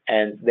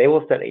 And they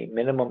will set a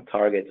minimum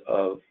target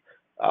of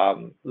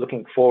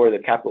looking for the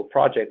capital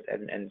projects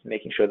and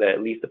making sure that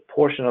at least a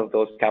portion of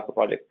those capital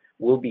projects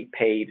will be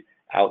paid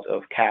out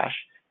of cash.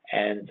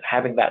 And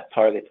having that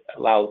target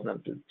allows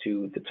them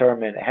to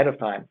determine ahead of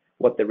time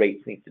what the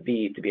rates need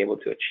to be able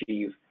to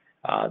achieve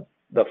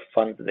the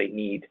funds that they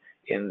need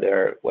in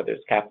their, whether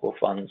it's capital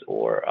funds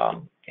or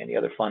any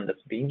other fund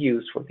that's being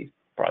used for these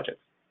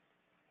projects.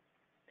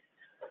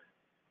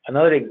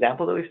 Another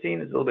example that we've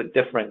seen is a little bit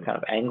different kind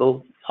of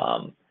angle.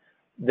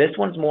 This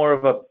one's more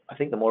of a, I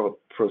think, more of a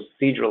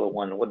procedural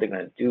one, what they're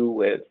going to do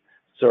with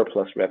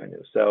surplus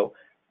revenue. So,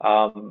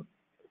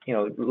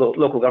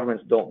 local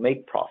governments don't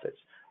make profits.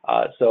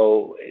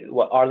 So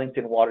what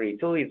Arlington Water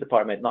Utilities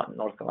Department, not in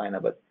North Carolina,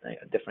 but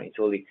a different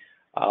utility,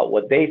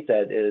 what they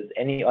said is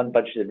any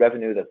unbudgeted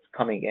revenue that's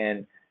coming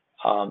in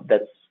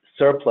that's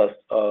surplus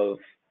of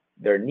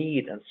their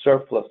need and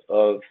surplus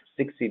of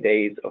 60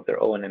 days of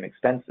their O&M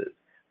expenses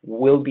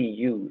will be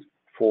used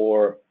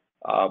for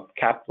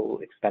capital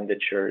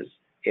expenditures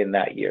in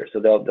that year.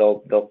 So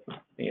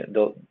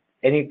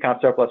any kind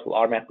of surplus will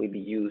automatically be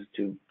used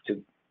to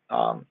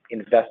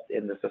invest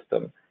in the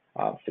system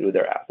through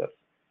their assets.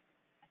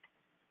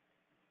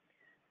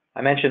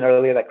 I mentioned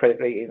earlier that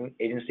credit rating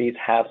agencies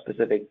have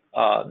specific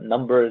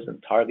numbers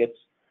and targets,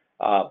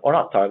 or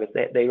not targets,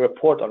 they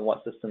report on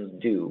what systems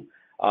do,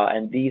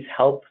 and these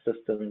help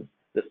systems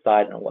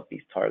decide on what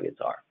these targets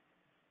are.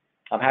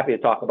 I'm happy to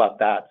talk about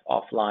that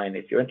offline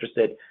if you're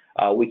interested.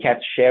 We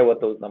can't share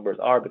what those numbers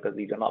are because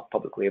these are not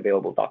publicly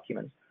available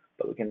documents,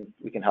 but we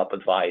can help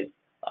advise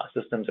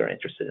systems that are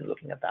interested in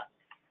looking at that.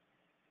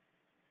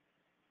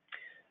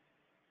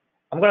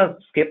 I'm going to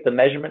skip the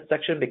measurement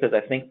section because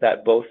I think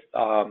that both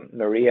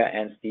Maria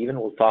and Stephen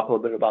will talk a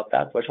little bit about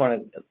that. So I just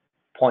want to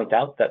point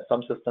out that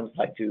some systems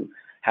like to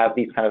have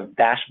these kind of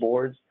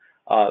dashboards,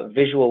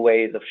 visual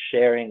ways of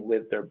sharing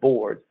with their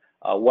boards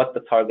what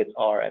the targets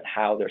are and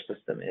how their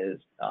system is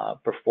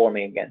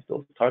performing against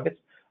those targets.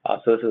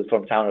 So this is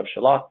from town of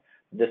Charlotte.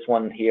 This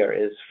one here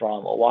is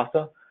from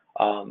OWASA.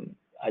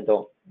 I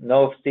don't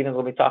know if Stephen's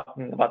going to be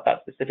talking about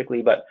that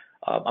specifically, but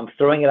I'm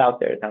throwing it out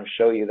there to kind of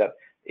show you that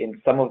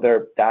in some of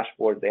their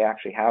dashboards, they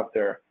actually have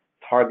their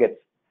targets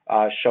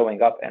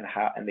showing up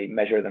and they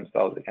measure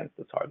themselves against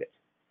the targets.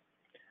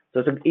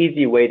 So it's an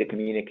easy way to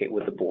communicate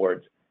with the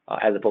boards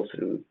as opposed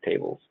to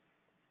tables.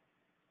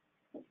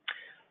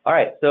 All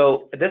right,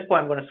 so at this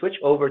point, I'm going to switch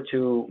over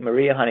to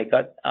Maria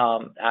Hunnicutt,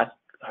 ask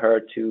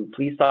her to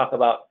please talk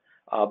about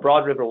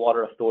Broad River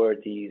Water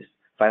Authority's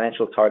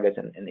financial targets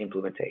and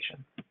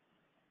implementation.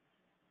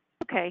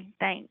 Okay,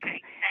 thanks.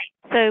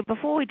 So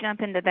before we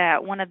jump into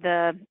that, one of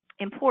the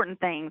important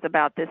things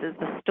about this is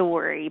the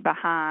story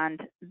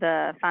behind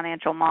the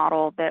financial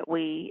model that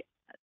we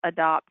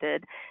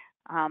adopted.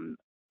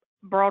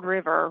 Broad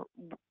River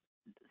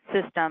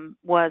system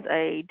was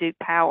a Duke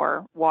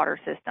Power water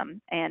system,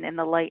 and in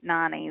the late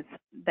 90s,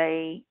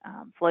 they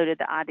floated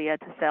the idea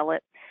to sell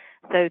it.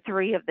 So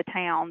 3 of the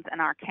towns in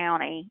our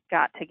county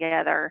got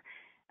together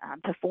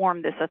to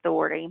form this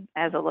authority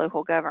as a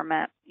local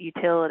government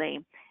utility,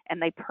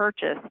 and they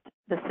purchased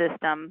the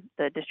system,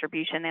 the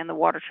distribution and the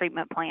water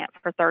treatment plant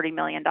for $30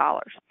 million.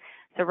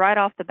 So right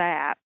off the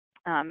bat,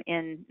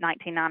 in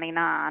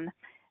 1999,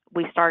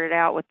 we started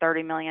out with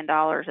 $30 million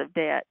of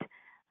debt,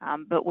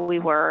 but we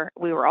were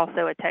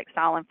also a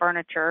textile and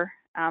furniture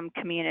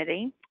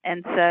community,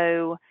 and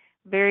so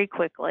very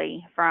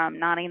quickly from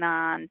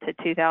 99 to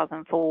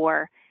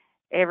 2004,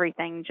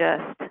 everything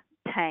just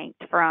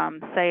tanked from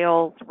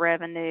sales,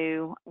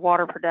 revenue,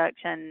 water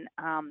production.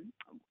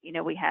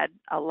 We had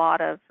a lot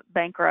of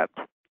bankrupt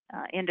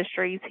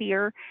industries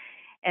here.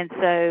 And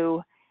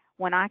so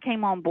when I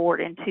came on board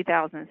in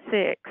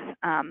 2006,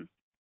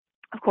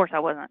 of course I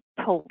wasn't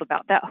told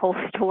about that whole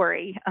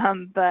story,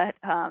 but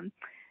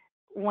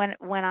when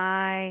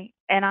I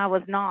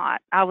was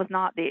not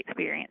the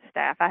experienced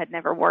staff. I had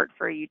never worked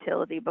for a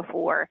utility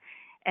before.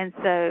 And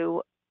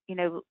so,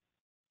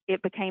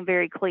 it became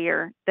very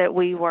clear that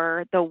we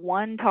were the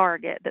one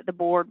target that the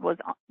board was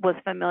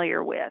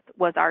familiar with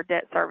was our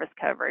debt service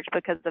coverage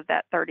because of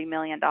that $30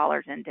 million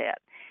in debt.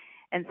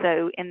 And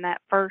so in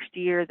that first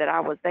year that I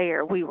was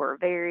there, we were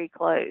very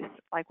close,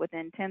 like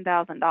within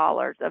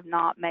 $10,000 of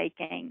not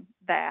making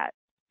that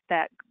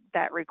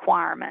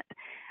requirement.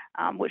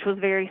 which was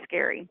very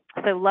scary.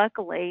 So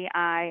luckily,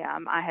 I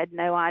had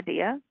no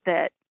idea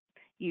that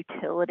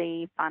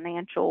utility,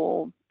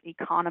 financial,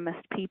 economist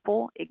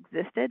people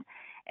existed.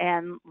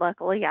 And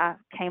luckily, I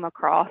came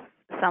across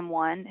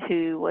someone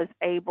who was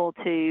able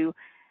to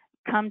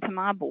come to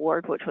my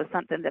board, which was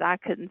something that I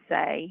couldn't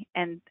say,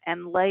 and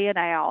lay it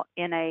out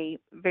in a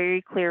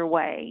very clear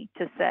way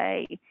to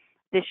say,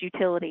 this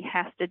utility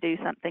has to do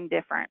something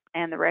different.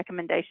 And the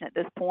recommendation at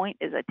this point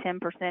is a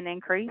 10%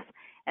 increase,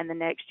 and the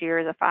next year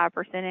is a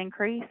 5%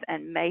 increase,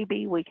 and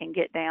maybe we can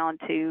get down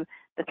to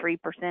the 3%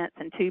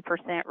 and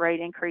 2%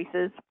 rate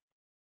increases.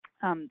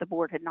 The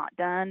board had not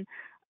done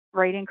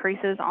rate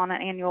increases on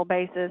an annual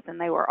basis, and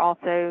they were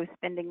also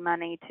spending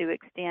money to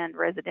extend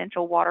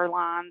residential water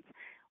lines,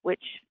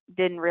 which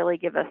didn't really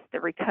give us the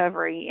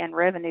recovery and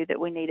revenue that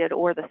we needed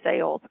or the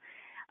sales.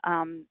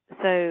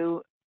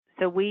 So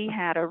we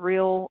had a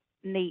real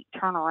neat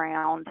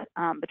turnaround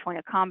between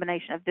a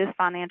combination of this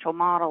financial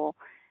model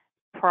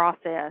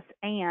process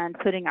and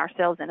putting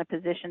ourselves in a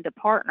position to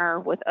partner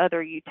with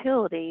other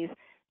utilities,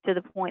 to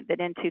the point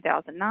that in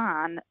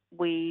 2009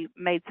 we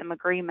made some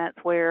agreements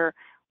where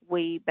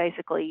we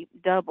basically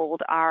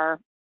doubled our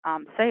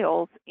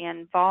sales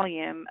in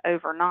volume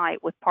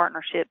overnight with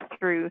partnerships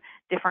through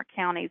different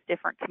counties,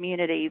 different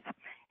communities,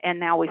 and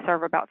now we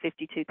serve about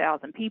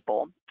 52,000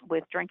 people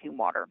with drinking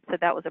water. So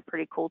that was a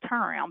pretty cool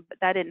turnaround, but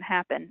that didn't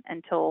happen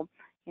until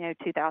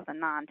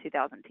 2009,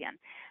 2010.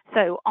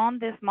 So on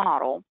this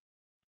model,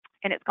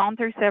 and it's gone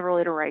through several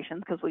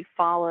iterations because we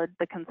followed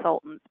the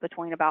consultants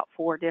between about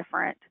 4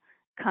 different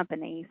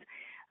companies,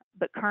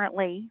 but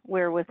currently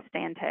we're with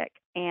Stantec.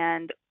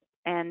 And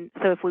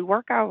so if we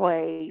work our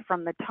way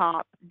from the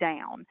top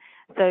down,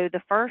 so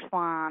the first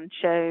line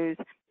shows,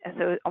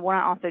 so I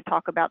want to also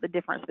talk about the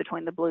difference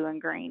between the blue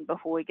and green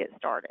before we get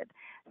started.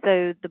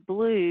 So the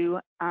blue,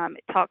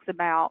 it talks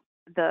about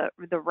the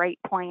rate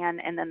plan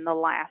and then the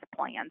last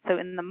plan. So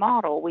in the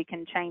model, we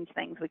can change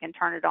things. We can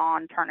turn it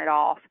on, turn it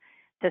off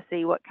to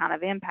see what kind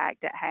of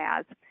impact it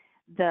has.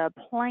 The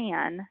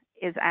plan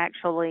is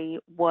actually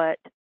what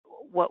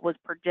was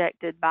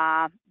projected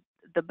by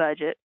the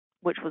budget,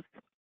 which was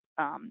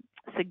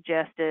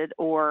suggested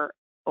or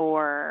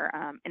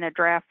in a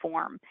draft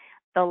form.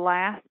 The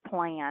last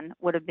plan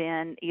would have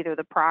been either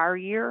the prior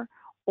year,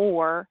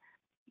 or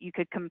you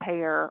could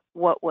compare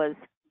what was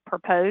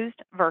proposed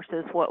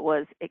versus what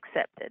was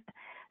accepted.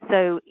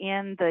 So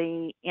in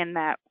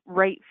that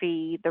rate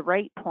fee, the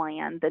rate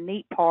plan, the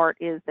neat part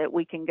is that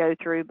we can go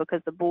through,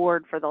 because the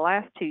board for the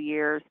last 2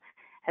 years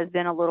has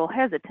been a little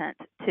hesitant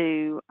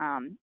to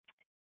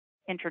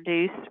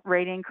introduce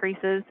rate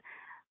increases,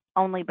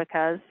 only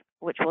because,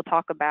 which we'll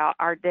talk about,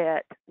 our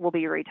debt will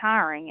be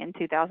retiring in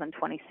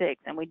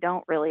 2026, and we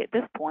don't really at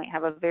this point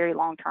have a very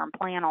long-term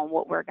plan on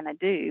what we're going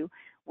to do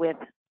with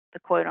the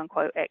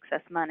quote-unquote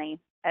excess money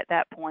at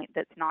that point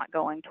that's not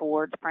going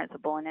towards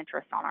principal and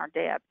interest on our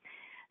debt.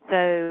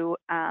 So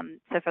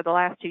for the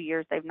last 2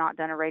 years, they've not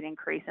done a rate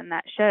increase, and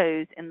that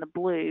shows in the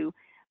blue.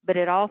 But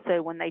it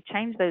also, when they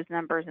change those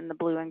numbers in the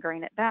blue and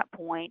green at that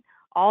point,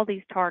 all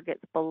these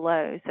targets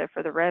below, so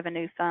for the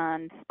revenue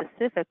fund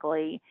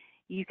specifically,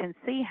 you can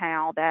see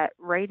how that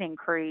rate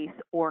increase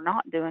or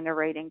not doing a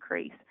rate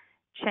increase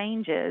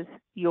changes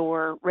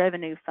your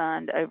revenue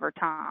fund over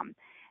time.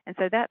 And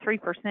so that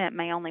 3%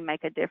 may only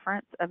make a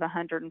difference of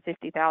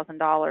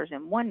 $150,000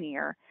 in 1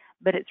 year,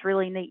 but it's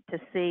really neat to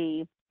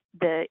see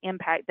the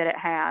impact that it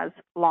has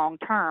long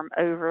term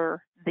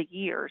over the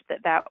years,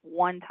 that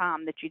one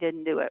time that you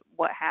didn't do it,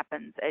 what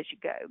happens as you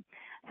go.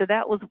 So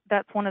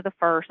that's one of the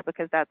first,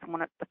 because that's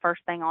one of the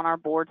first thing on our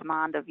board's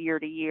mind of year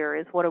to year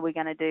is, what are we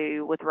going to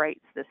do with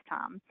rates this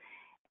time?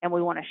 And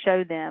we want to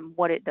show them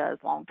what it does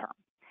long term.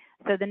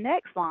 So the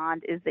next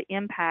slide is the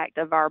impact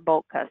of our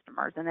bulk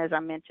customers. And as I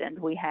mentioned,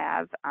 we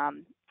have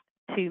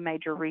 2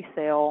 major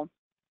resale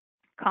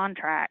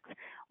contracts.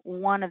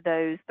 One of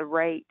those, the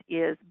rate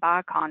is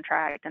by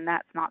contract, and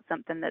that's not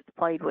something that's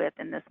played with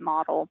in this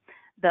model.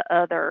 The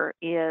other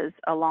is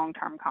a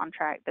long-term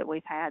contract that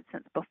we've had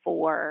since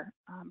before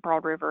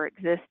Broad River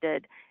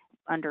existed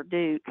under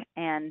Duke,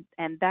 and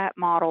that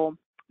model,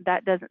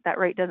 that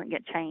rate doesn't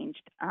get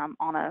changed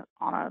on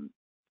a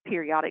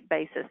periodic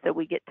basis, so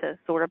we get to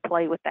sort of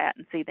play with that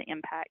and see the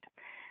impact.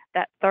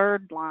 That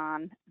third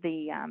line,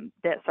 the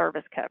debt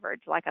service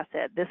coverage, like I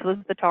said, this was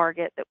the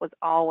target that was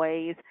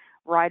always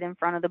right in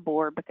front of the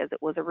board because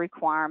it was a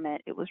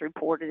requirement. It was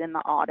reported in the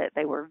audit.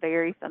 They were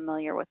very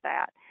familiar with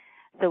that.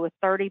 So with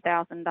 $30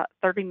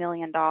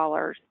 million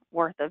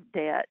worth of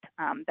debt,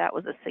 that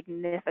was a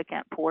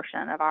significant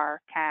portion of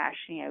our cash,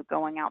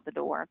 going out the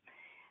door.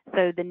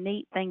 So the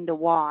neat thing to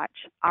watch,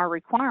 our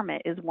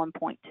requirement is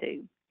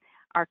 1.2.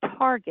 Our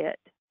target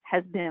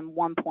has been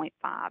 1.5.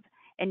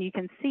 And you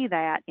can see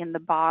that in the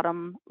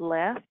bottom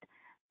left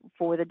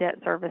for the debt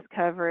service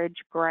coverage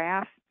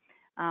graph,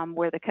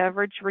 where the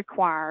coverage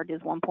required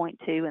is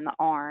 1.2 in the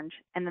orange,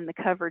 and then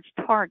the coverage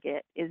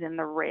target is in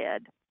the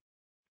red.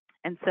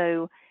 And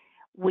so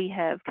we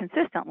have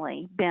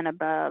consistently been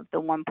above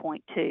the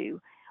 1.2.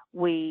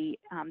 We,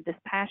 this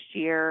past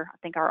year, I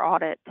think our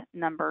audit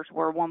numbers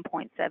were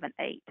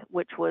 1.78,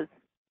 which was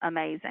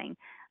amazing.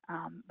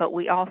 But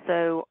we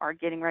also are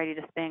getting ready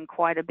to spend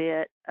quite a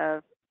bit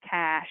of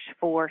cash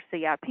for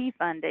CIP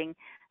funding,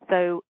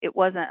 so it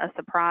wasn't a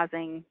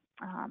surprising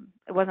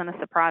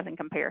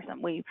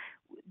comparison.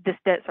 This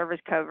debt service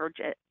coverage,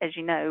 as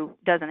you know,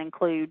 doesn't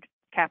include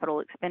capital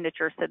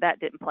expenditures, so that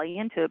didn't play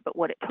into it. But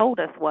what it told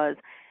us was,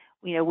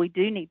 we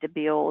do need to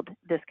build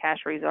this cash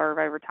reserve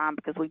over time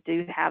because we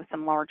do have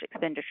some large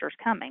expenditures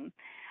coming.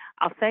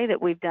 I'll say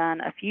that we've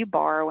done a few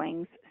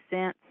borrowings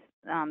since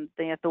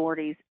the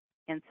authority's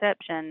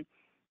inception,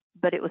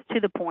 but it was to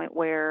the point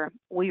where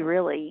we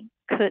really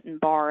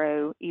couldn't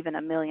borrow even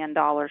 $1 million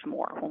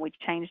more. When we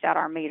changed out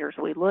our meters,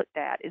 we looked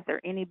at, is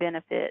there any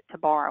benefit to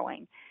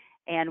borrowing?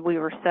 And we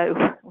were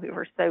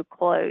so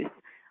close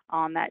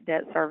on that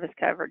debt service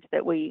coverage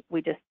that we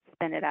just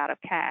spent it out of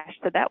cash.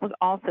 So that was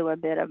also a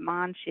bit of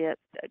mind shift,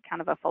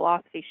 kind of a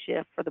philosophy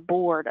shift for the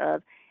board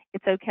of,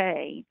 it's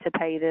okay to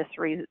pay this,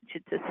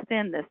 to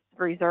spend this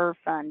reserve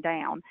fund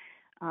down.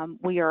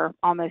 We are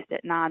almost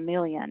at $9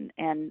 million,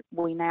 and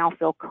we now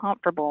feel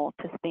comfortable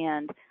to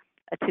spend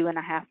a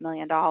 $2.5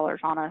 million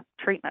on a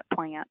treatment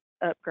plant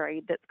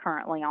upgrade that's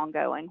currently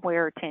ongoing,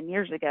 where 10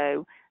 years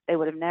ago they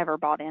would have never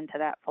bought into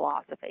that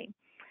philosophy.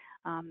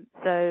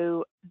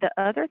 So the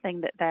other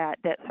thing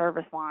that debt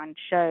service line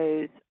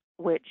shows,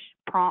 which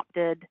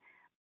prompted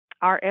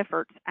our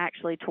efforts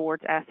actually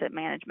towards asset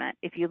management,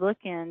 if you look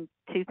in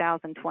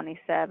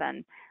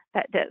 2027,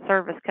 that debt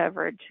service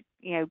coverage,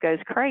 goes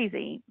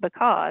crazy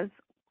because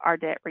our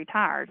debt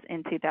retires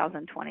in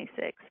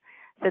 2026.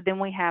 So then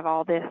we have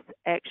all this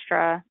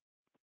extra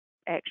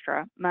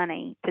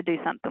money to do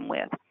something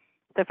with.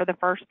 So for the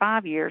first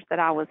 5 years that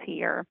I was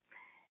here,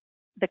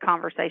 the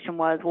conversation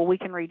was, well, we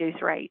can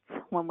reduce rates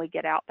when we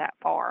get out that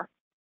far.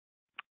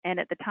 And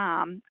at the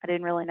time, I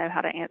didn't really know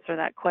how to answer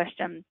that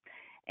question.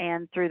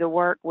 And through the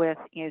work with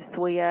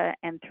SWIA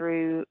and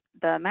through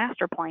the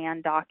master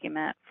plan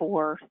document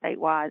for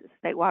statewide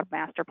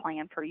master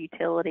plan for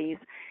utilities,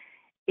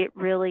 it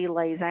really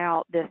lays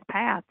out this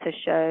path to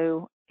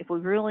show if we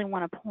really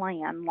want to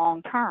plan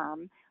long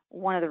term,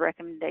 one of the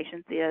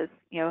recommendations is,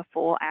 a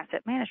full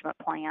asset management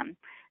plan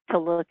to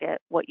look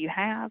at what you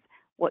have,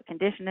 what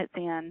condition it's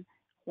in,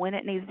 when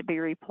it needs to be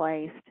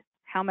replaced,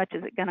 how much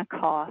is it going to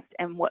cost,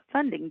 and what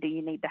funding do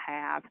you need to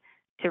have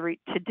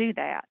to do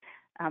that,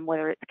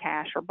 whether it's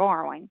cash or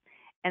borrowing.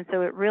 And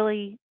so it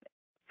really,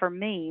 for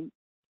me,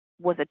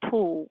 was a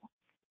tool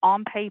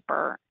on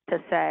paper to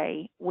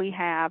say we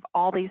have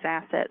all these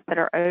assets that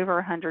are over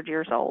 100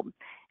 years old.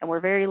 And we're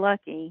very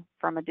lucky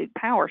from a Duke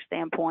Power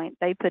standpoint.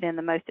 They put in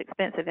the most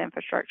expensive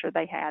infrastructure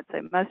they had.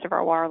 So most of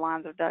our water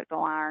lines are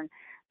ductile iron.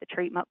 The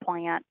treatment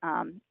plant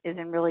is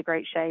in really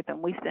great shape,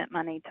 and we spent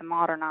money to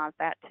modernize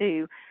that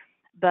too.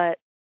 But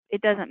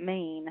it doesn't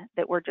mean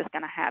that we're just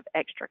going to have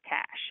extra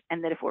cash,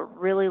 and that if we're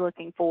really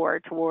looking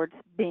forward towards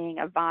being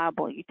a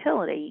viable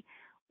utility,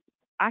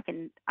 I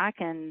can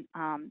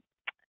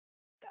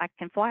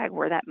flag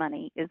where that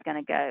money is going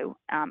to go.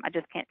 I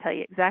just can't tell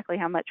you exactly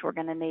how much we're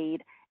going to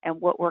need and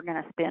what we're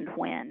going to spend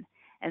when.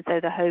 And so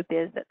the hope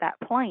is that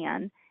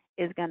plan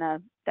is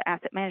the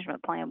asset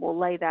management plan will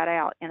lay that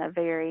out in a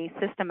very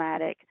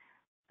systematic,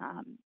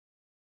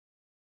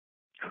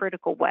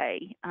 critical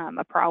way,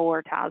 a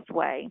prioritized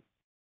way.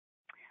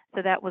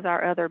 So that was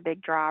our other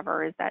big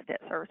driver, is that debt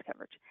service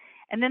coverage.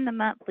 And then the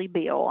monthly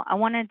bill. I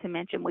wanted to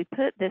mention we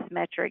put this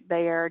metric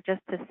there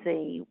just to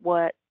see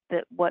what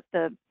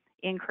the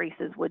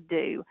increases would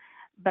do.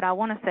 But I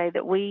want to say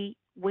that we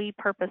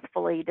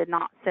purposefully did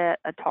not set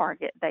a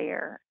target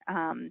there.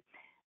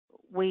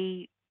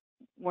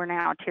 We're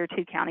now a Tier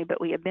 2 county,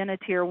 but we have been a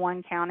Tier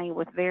 1 county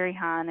with very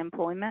high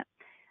unemployment.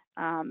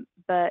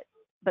 But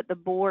the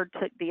board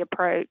took the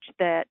approach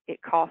that it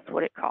costs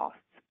what it costs,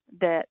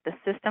 that the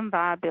system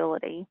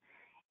viability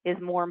is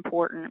more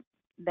important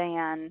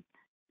than,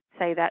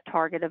 say, that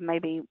target of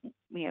maybe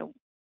 1.5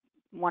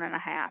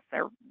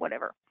 or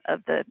whatever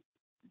of the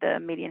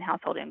median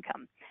household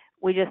income.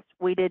 We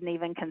didn't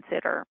even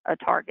consider a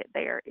target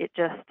there.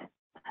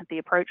 The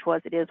approach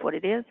was, it is what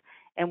it is,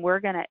 and we're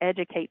going to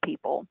educate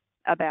people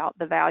about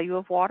the value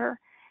of water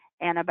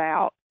and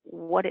about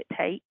what it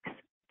takes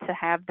to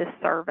have this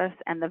service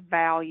and the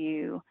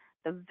value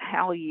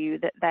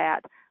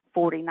that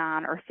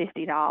 $49 or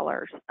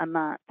 $50 a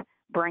month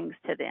brings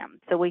to them.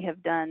 So we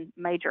have done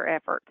major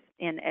efforts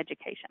in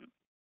education.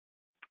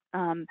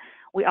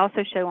 We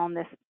also show on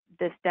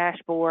this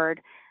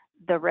dashboard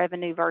the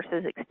revenue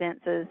versus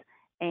expenses,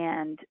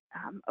 and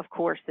of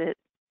course it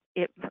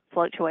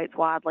fluctuates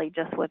widely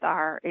just with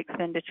our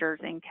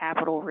expenditures in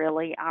capital.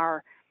 Really,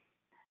 our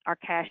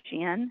cash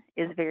in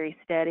is very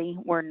steady.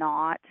 We're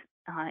not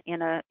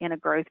in a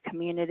growth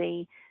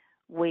community.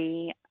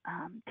 We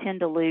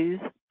tend to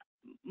lose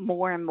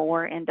more and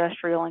more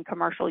industrial and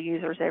commercial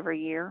users every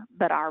year,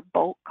 but our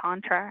bulk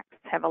contracts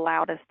have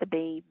allowed us to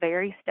be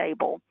very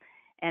stable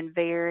and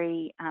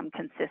very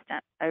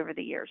consistent over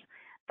the years.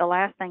 The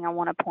last thing I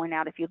want to point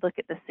out, if you look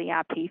at the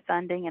CIP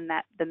funding and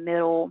the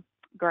middle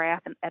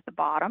graph at the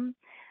bottom,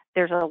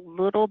 there's a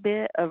little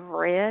bit of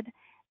red,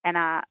 and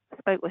I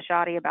spoke with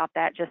Shadi about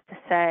that just to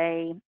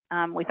say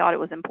we thought it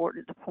was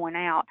important to point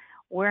out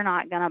we're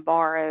not going to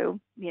borrow,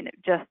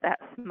 just that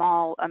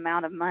small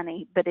amount of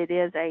money, but it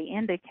is a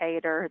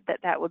indicator that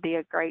that would be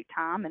a great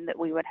time and that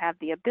we would have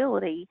the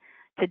ability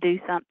to do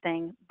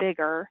something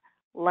bigger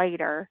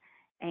later.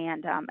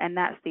 And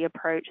that's the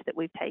approach that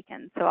we've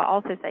taken. So I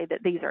also say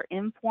that these are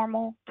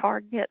informal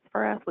targets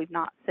for us. We've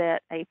not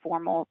set a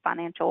formal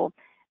financial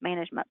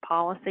management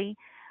policy,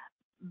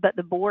 but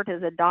the board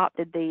has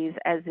adopted these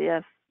as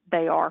if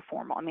they are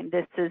formal. I mean,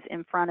 this is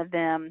in front of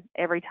them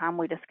every time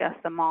we discuss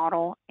the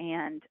model,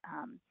 and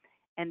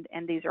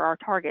these are our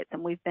targets,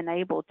 and we've been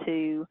able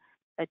to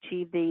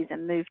achieve these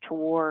and move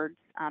towards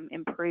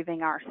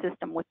improving our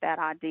system with that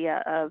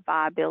idea of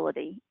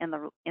viability in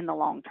the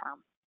long term.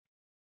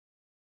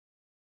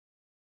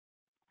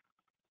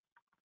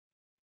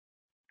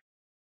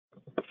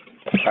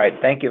 All right,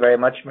 thank you very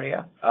much,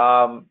 Maria.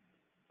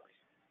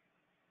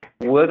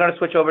 We're going to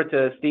switch over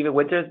to Stephen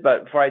Winters,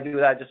 but before I do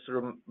that, just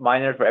a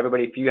reminder for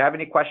everybody, if you have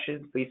any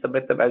questions, please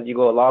submit them as you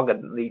go along,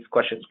 and these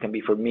questions can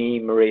be for me,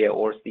 Maria,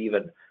 or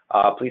Stephen.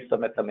 Please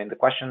submit them in the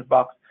questions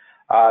box.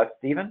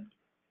 Stephen?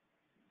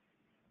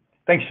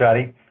 Thanks,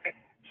 Shadi.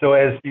 So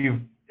as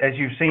you've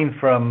seen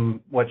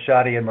from what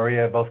Shadi and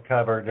Maria both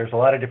covered, there's a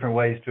lot of different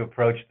ways to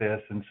approach this,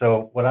 and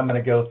so what I'm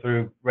going to go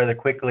through rather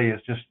quickly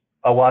is just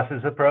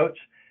OWASA's approach.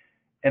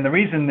 And the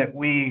reason that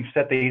we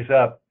set these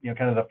up,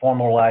 kind of the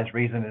formalized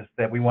reason, is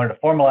that we wanted to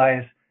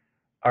formalize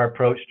our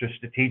approach to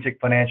strategic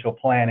financial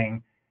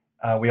planning.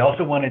 We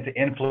also wanted to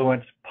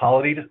influence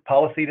policy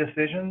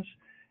decisions,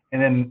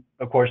 and then,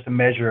 of course, to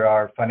measure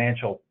our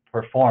financial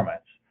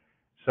performance.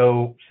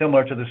 So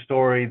similar to the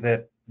story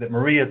that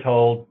Maria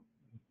told,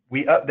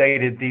 we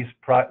updated the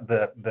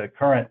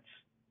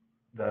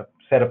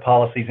set of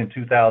policies in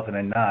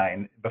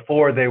 2009.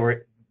 Before they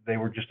were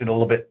just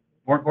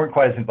weren't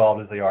quite as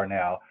involved as they are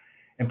now.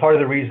 And part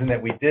of the reason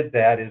that we did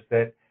that is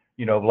that,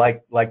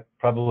 like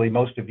probably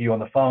most of you on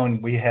the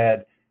phone, we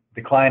had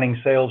declining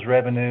sales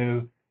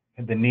revenue,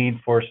 and the need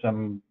for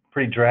some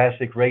pretty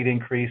drastic rate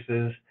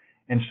increases.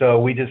 And so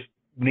we just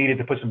needed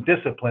to put some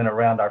discipline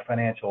around our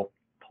financial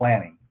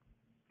planning.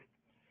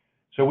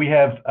 So we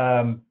have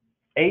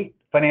 8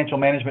 financial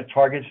management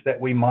targets that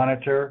we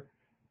monitor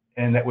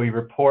and that we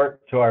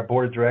report to our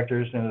board of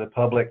directors and to the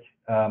public.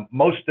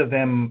 Most of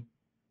them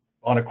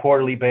on a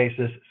quarterly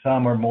basis,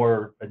 some are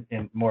more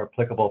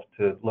applicable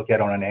to look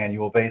at on an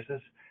annual basis.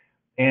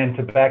 And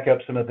to back up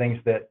some of the things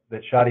that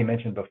Shadi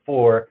mentioned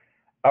before,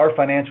 our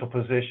financial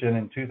position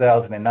in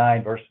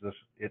 2009 versus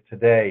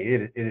today,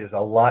 it is a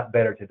lot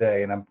better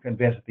today, and I'm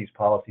convinced that these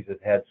policies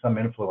have had some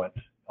influence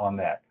on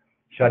that.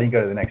 Shadi,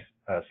 go to the next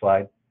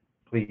slide,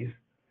 please.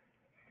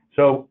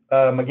 So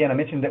again, I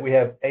mentioned that we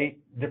have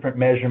 8 different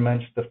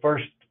measurements. The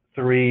first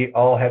 3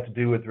 all have to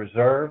do with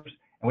reserves,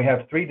 and we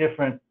have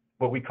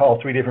what we call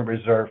 3 different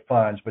reserve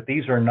funds, but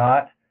these are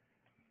not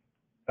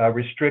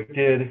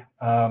restricted.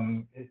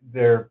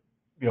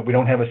 We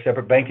don't have a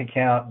separate bank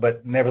account,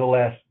 but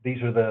nevertheless,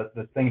 these are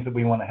the things that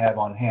we want to have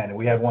on hand. And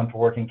we have one for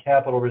working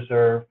capital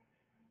reserve,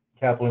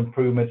 capital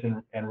improvements,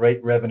 and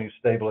rate revenue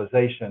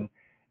stabilization.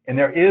 And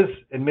there is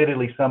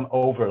admittedly some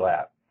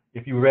overlap.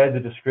 If you read the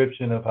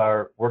description of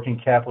our working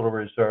capital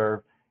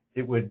reserve,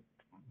 it would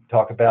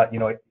talk about,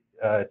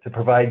 to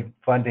provide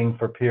funding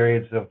for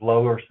periods of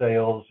lower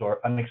sales or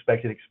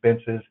unexpected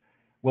expenses.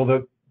 Well,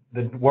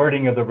 the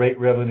wording of the rate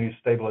revenue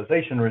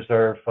stabilization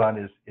reserve fund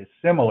is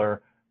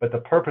similar, but the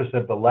purpose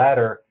of the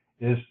latter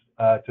is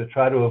to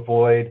try to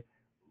avoid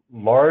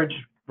large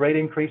rate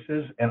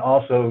increases and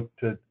also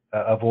to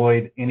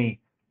avoid any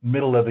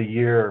middle of the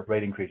year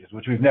rate increases,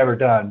 which we've never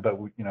done, but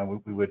we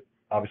would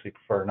obviously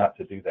prefer not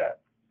to do that.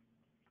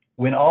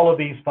 When all of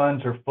these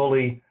funds are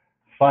fully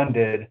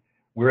funded,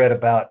 we're at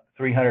about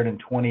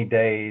 320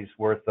 days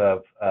worth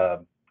of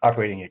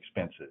operating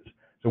expenses.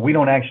 So we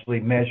don't actually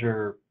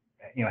measure,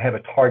 have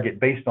a target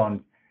based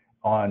on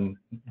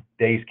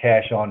days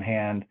cash on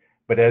hand,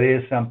 but that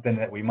is something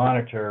that we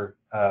monitor,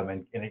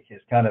 and it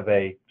is kind of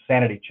a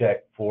sanity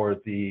check for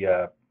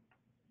the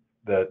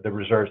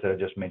reserves that I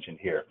just mentioned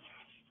here.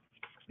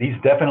 These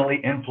definitely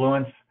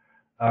influence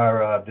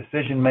our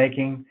decision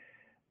making.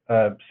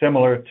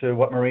 Similar to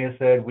what Maria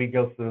said, we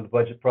go through the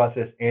budget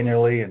process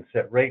annually and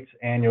set rates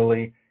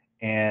annually,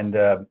 and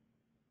the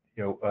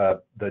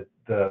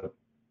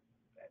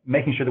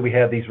making sure that we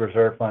have these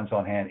reserve funds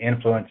on hand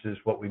influences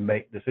what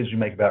decisions we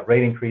make about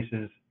rate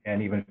increases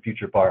and even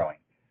future borrowing.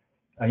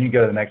 You can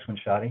go to the next one,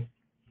 Shadi.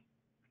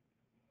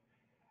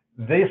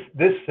 This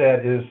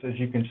set is, as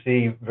you can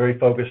see, very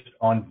focused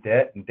on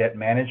debt and debt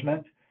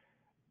management.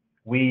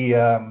 We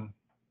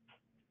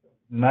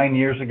 9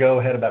 years ago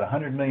had about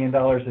 $100 million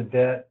of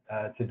debt.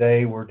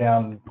 Today we're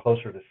down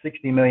closer to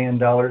 $60 million.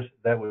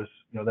 That was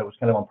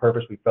kind of on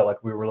purpose. We felt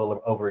like we were a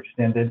little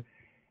overextended,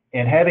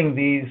 and having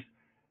these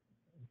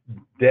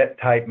debt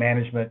type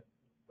management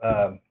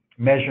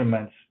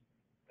measurements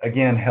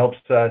again helps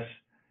us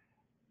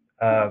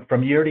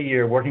from year to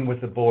year, working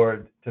with the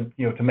board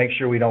to make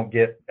sure we don't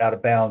get out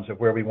of bounds of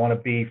where we want to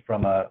be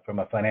from a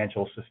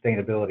financial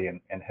sustainability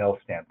and health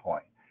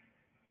standpoint.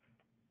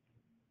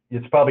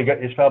 It's probably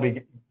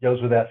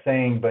goes without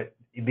saying, but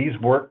these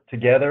work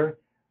together.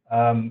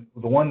 The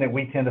one that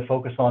we tend to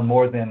focus on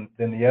more than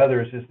the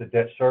others is the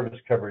debt service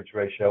coverage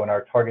ratio, and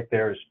our target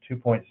there is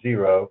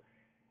 2.0.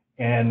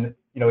 And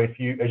as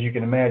you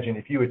can imagine,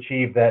 if you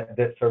achieve that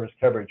debt service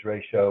coverage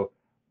ratio,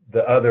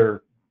 the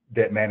other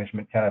debt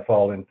management kind of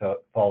fall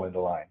into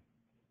line.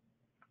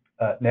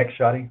 Next,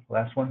 Shadi,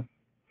 last one.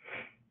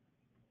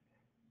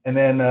 And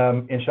then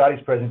in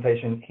Shadi's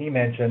presentation, he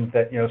mentioned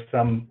that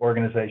some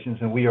organizations,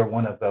 and we are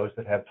one of those,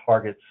 that have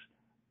targets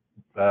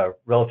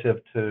relative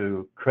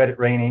to credit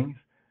ratings.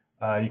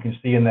 You can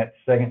see in that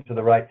second to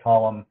the right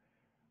column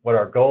what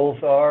our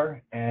goals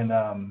are. And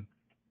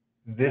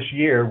this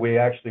year, we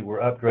actually were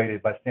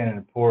upgraded by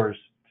Standard & Poor's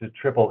to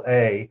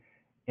AAA,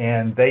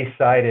 and they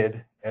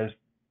cited as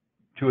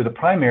two of the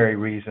primary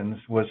reasons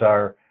was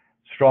our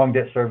strong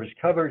debt service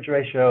coverage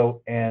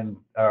ratio and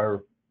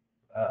our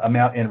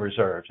amount in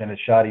reserves. And as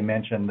Shadi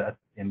mentioned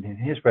in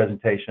his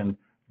presentation,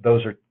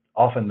 those are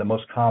often the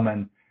most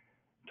common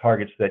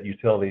targets that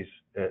utilities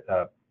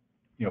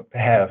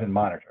have and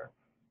monitor.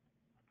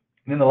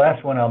 And then the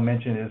last one I'll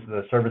mention is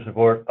the service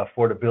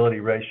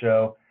affordability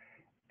ratio.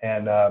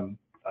 And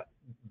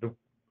the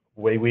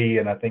way we,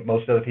 and I think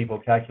most other people,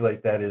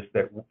 calculate that is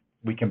that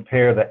we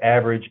compare the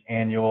average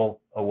annual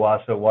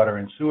OWASA water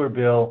and sewer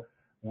bill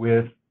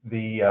with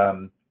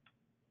the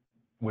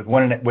with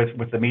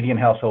the median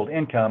household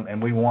income,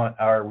 and we want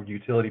our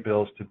utility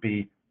bills to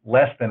be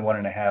less than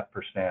 1.5%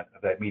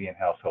 of that median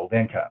household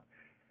income.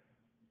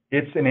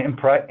 It's an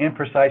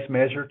imprecise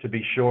measure, to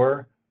be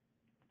sure.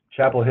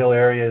 Chapel Hill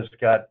area has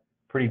got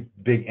pretty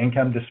big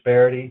income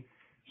disparity,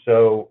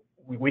 so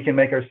we can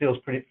make ourselves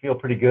feel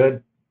pretty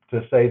good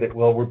to say that,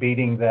 well, we're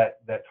beating that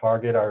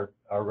target. Our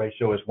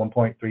ratio is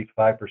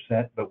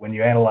 1.35%, but when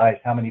you analyze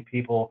how many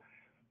people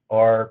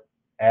are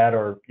at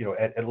or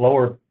at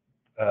lower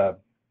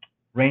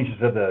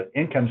ranges of the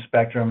income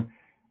spectrum,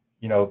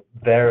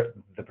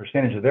 the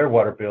percentage of their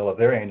water bill of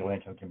their annual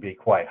income can be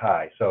quite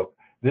high. So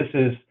this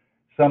is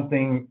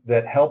something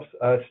that helps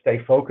us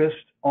stay focused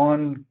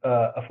on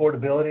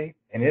affordability,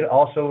 and it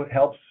also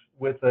helps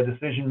with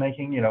decision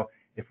making.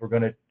 If we're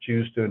going to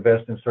choose to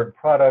invest in a certain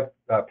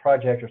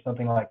project or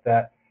something like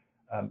that,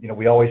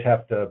 we always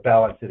have to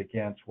balance it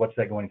against what's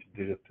that going to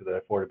do to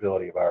the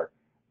affordability of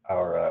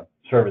our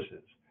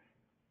services.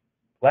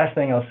 Last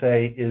thing I'll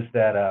say is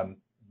that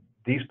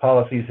these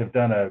policies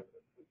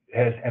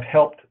have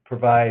helped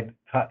provide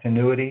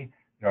continuity.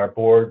 Our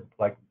board,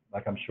 like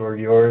I'm sure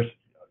yours,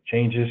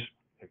 changes,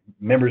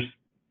 members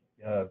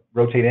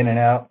rotate in and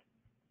out,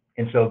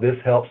 and so this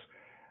helps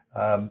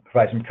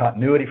provide some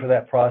continuity for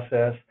that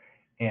process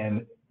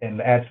and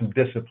add some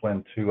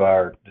discipline to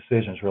our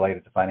decisions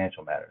related to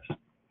financial matters.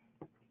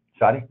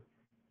 Shadi?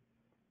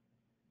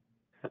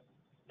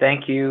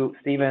 Thank you,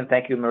 Stephen.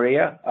 Thank you,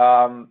 Maria.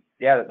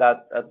 Yeah, that's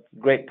a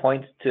great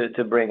point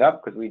to bring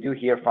up, because we do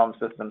hear from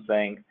systems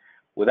saying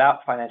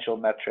without financial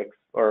metrics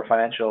or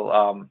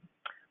financial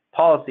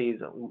policies,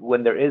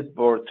 when there is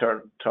board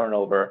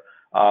turnover,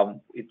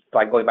 it's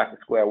like going back to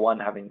square one,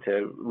 having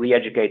to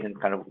re-educate and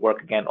kind of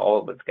work again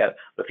all of it together.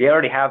 But if you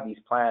already have these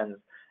plans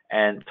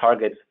and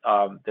targets,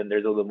 then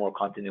there's a little more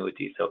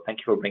continuity. So thank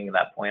you for bringing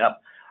that point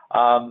up.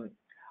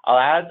 I'll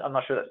add, I'm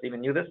not sure that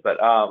Stephen knew this, but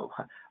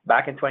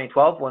back in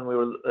 2012, when we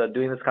were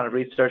doing this kind of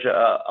research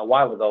a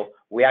while ago,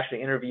 we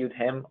actually interviewed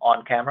him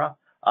on camera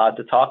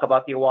to talk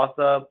about the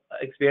OWASA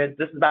experience.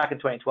 This is back in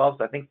 2012,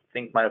 so I think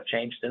things might have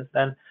changed since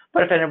then.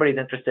 But if anybody's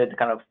interested to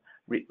kind of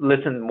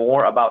listen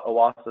more about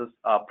OWASA's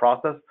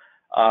process,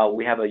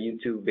 we have a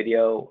YouTube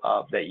video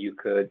that you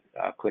could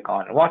click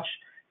on and watch.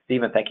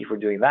 Stephen, thank you for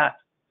doing that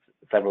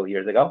several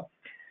years ago.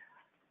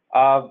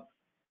 I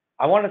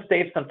want to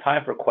save some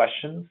time for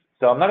questions,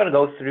 so I'm not going to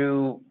go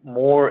through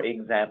more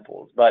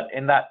examples, but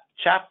in that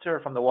chapter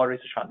from the Water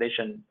Research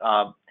Foundation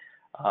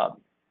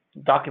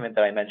document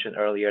that I mentioned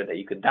earlier that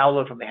you could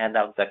download from the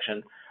handout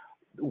section,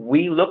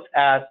 we looked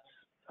at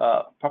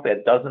probably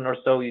a dozen or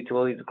so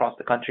utilities across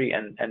the country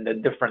and the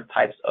different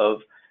types of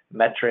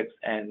metrics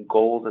and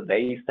goals that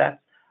they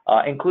set,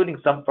 including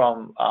some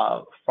from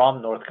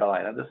North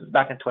Carolina. This is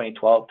back in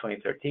 2012,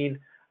 2013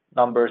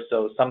 numbers,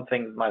 so some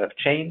things might have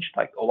changed,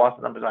 like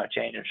OWASA numbers might have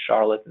changed, and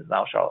Charlotte is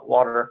now Charlotte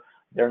Water.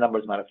 Their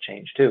numbers might have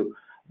changed too.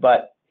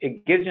 But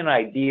it gives you an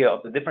idea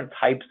of the different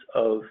types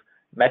of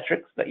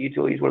metrics that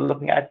utilities were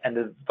looking at and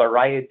the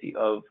variety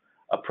of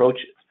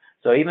approaches.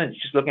 So even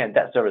just looking at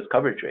debt service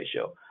coverage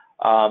ratio,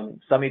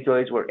 some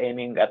utilities were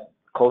aiming at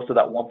close to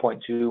that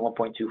 1.2,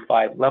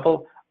 1.25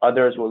 level.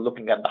 Others were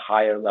looking at the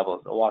higher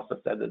levels.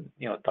 OWASA said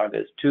that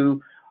target is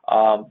 2.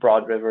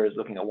 Broad River is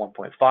looking at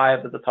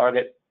 1.5 as the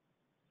target.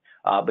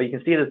 But you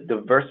can see the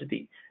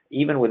diversity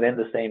even within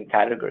the same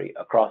category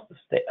across the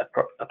state,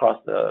 across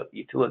the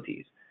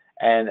utilities.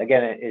 And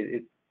again,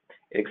 it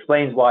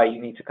explains why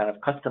you need to kind of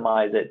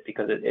customize it,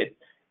 because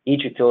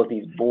each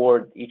utility's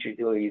board, each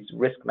utility's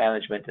risk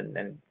management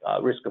and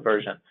risk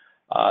aversion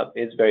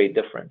is very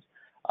different.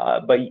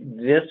 But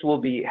this will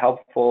be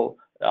helpful.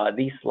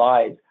 These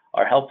slides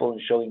are helpful in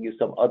showing you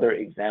some other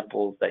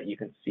examples that you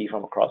can see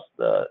from across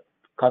the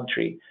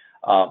country.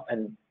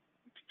 And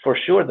for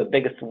sure, the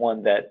biggest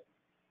one that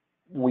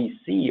we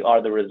see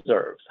are the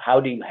reserves. How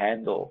do you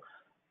handle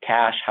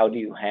cash? How do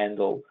you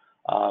handle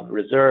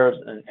reserves?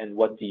 And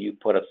what do you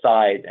put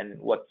aside? And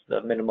what's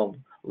the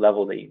minimum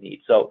level that you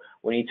need? So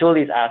when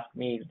utilities ask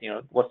me,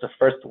 what's the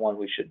first one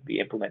we should be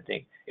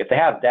implementing? If they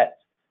have debt,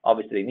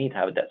 obviously they need to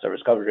have a debt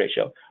service coverage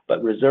ratio,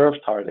 but reserve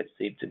targets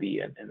seem to be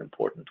an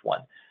important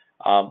one.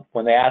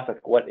 When they ask,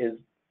 like, what is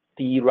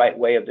the right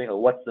way of doing it,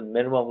 what's the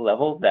minimum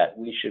level that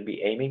we should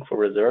be aiming for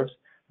reserves?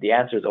 The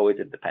answer is always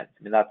it depends.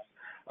 I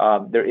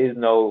mean, there is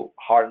no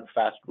hard and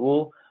fast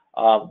rule.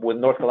 With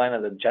North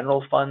Carolina, the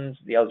general funds,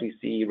 the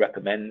LGC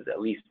recommends at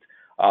least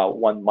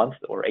 1 month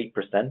or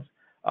 8%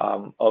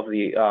 of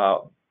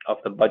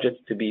the budgets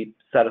to be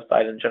set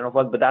aside in general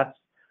fund, but that's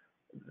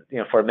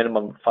for a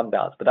minimum fund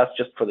balance. But that's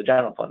just for the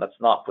general fund. That's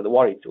not for the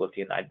water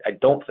utility, and I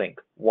don't think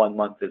 1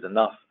 month is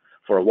enough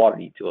for a water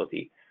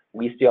utility.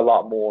 We see a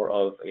lot more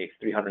of a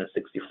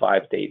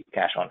 365 days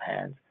cash on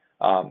hand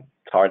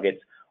target,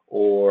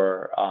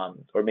 or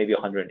maybe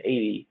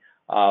 180.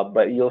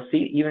 But you'll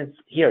see even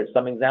here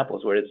some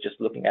examples where it's just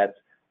looking at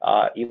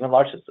even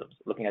large systems,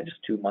 looking at just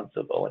 2 months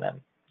of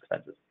O&M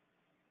expenses.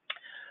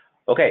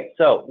 Okay,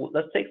 so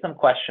let's take some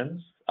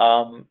questions.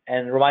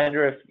 And a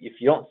reminder, if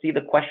you don't see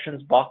the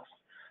questions box,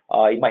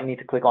 you might need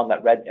to click on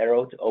that red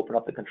arrow to open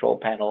up the control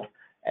panel,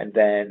 and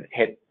then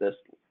hit this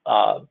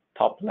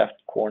top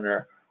left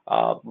corner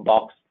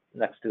box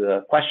next to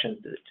the questions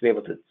to be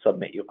able to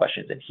submit your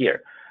questions in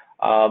here.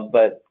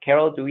 But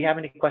Carol, do we have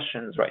any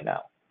questions right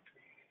now?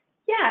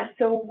 Yeah,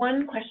 so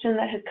one question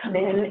that has come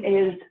in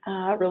is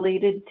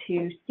related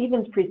to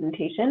Stephen's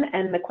presentation,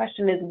 and the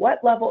question is, what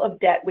level of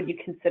debt would you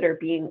consider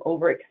being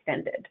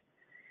overextended?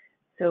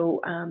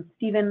 So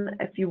Stephen,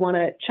 if you want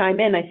to chime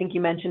in, I think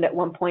you mentioned at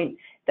one point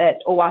that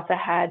OWASA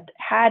had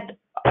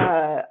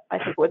I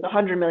think it was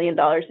 $100 million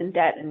in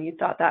debt, and you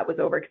thought that was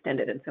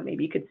overextended, and so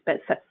maybe you could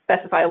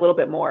specify a little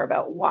bit more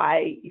about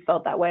why you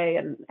felt that way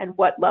and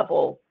what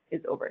level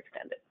is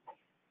overextended.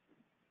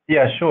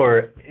 Yeah,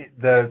 sure.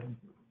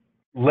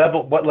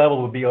 What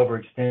level would be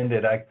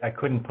overextended? I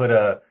couldn't put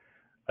a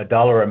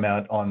dollar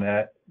amount on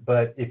that,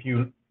 but if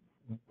you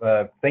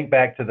think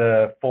back to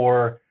the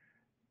 4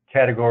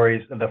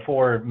 categories, the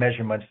 4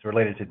 measurements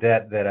related to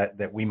debt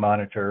that we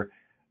monitor,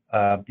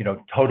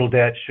 total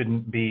debt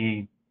should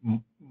be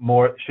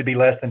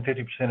less than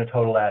 50% of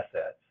total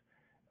assets.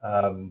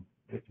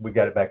 We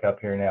got it back up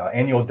here now.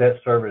 Annual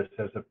debt service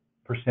as a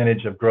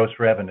percentage of gross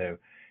revenue.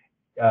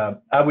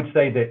 I would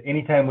say that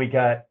anytime we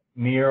got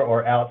near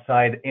or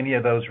outside any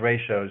of those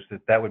ratios,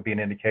 that would be an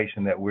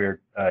indication that we're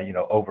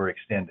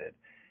overextended.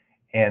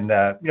 And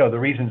the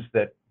reasons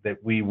that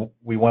we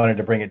wanted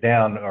to bring it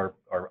down are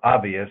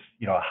obvious.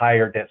 A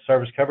higher debt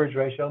service coverage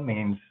ratio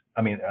means,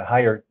 a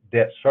higher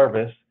debt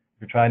service.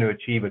 If you're trying to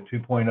achieve a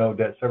 2.0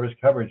 debt service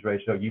coverage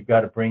ratio, you've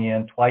got to bring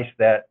in twice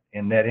that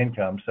in net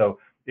income. So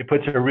it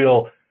puts a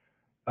real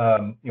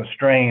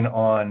strain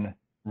on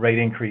rate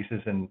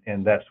increases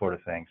and that sort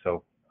of thing.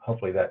 So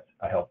hopefully that's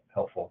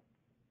helpful.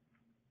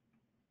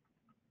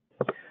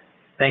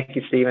 Thank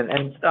you, Stephen.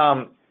 And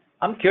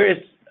I'm curious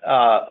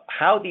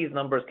how these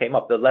numbers came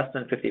up, the less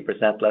than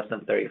 50%, less than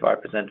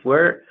 35%.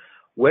 Where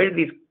did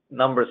these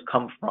numbers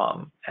come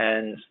from?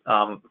 And,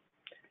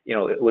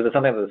 was it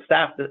something that the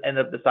staff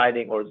ended up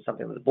deciding, or was it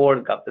something that the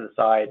board got to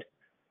decide?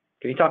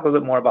 Can you talk a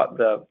little bit more about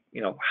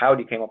how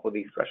you came up with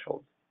these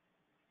thresholds?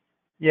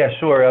 Yeah,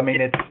 sure.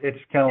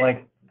 It's kind of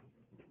like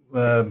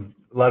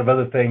a lot of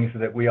other things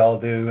that we all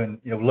do. And,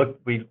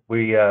 we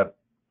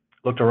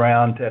looked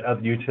around at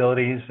other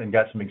utilities and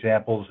got some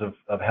examples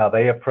of how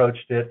they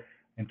approached it,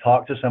 and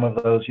talked to some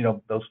of those,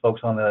 those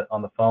folks on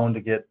the phone to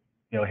get,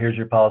 here's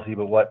your policy,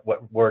 but what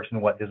works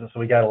and what doesn't. So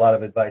we got a lot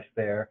of advice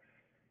there.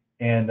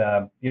 And,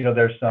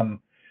 there's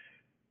some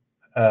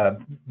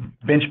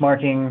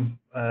benchmarking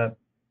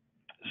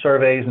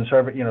surveys and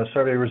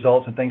survey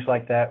results and things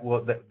like that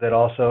that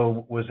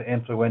also was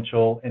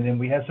influential. And then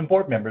we had some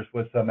board members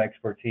with some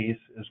expertise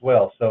as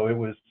well. So it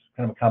was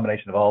kind of a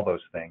combination of all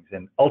those things.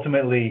 And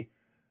ultimately,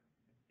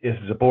 this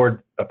is a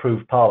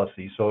board-approved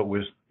policy, so it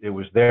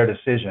was their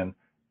decision.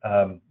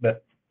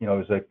 But it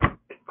was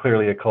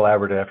clearly a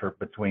collaborative effort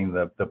between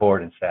the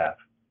board and staff.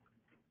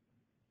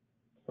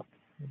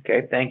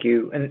 Okay, thank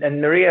you. And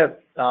Maria,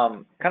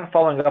 kind of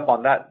following up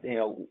on that,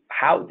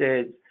 how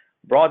did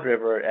Broad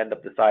River end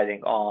up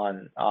deciding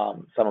on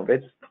some of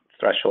its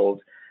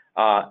thresholds?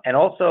 And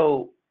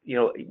also,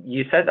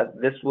 you said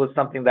that this was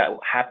something that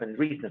happened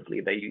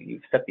recently, that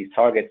you've set these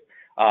targets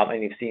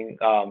and you've seen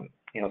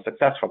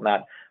success from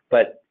that.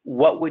 But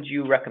what would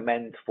you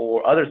recommend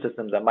for other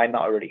systems that might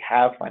not already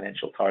have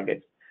financial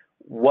targets?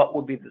 What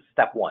would be the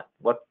step one?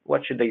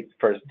 What should they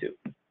first do?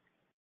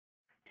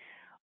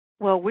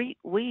 Well,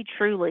 we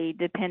truly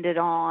depended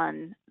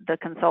on the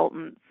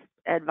consultant's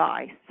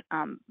advice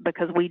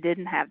because we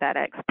didn't have that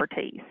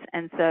expertise.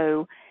 And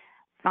so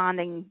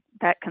finding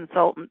that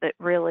consultant that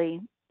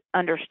really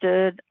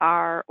understood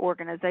our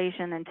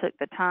organization and took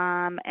the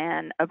time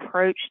and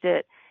approached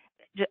it.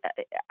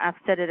 I've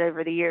said it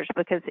over the years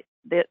because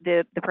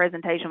the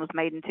presentation was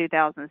made in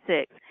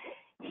 2006.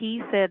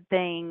 He said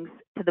things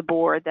to the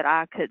board that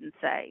I couldn't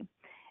say.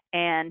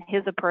 And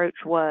his approach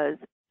was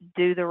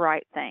do the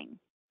right thing.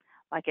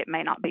 Like, it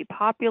may not be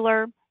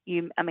popular.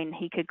 I mean,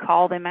 he could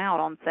call them out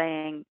on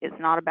saying it's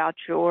not about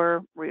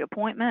your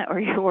reappointment or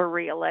your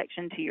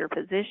reelection to your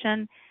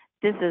position.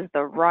 This is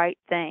the right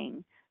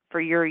thing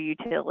for your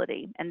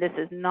utility, and this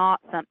is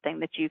not something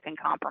that you can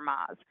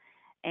compromise.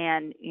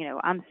 And, you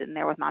know, I'm sitting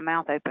there with my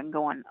mouth open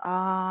going,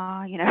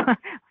 you know, like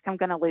I'm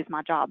going to lose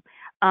my job.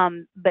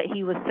 But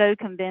he was so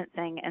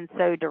convincing and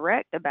so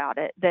direct about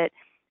it that,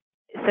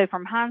 so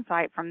from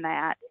hindsight from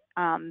that,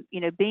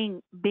 you know,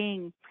 being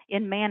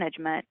in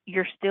management,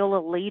 you're still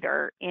a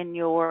leader in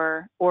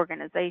your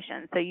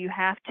organization. So you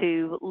have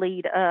to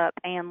lead up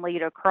and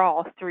lead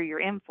across through your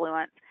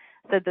influence.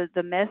 So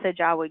the message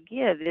I would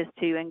give is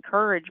to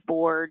encourage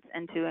boards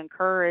and to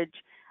encourage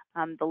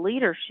the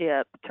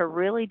leadership to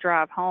really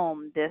drive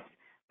home this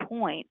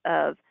point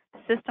of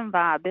system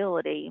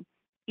viability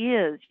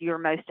is your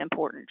most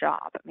important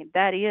job. I mean,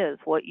 that is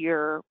what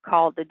you're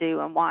called to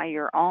do and why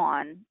you're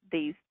on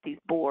these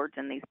boards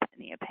and these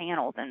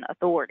panels and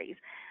authorities.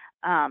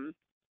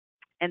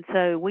 And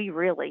so we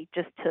really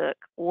just took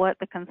what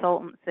the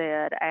consultant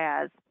said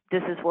as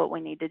this is what we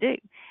need to do.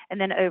 And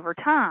then over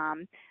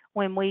time,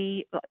 when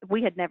we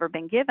had never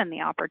been given the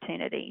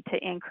opportunity to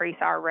increase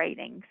our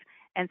ratings.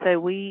 And so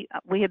we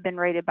had been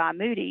rated by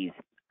Moody's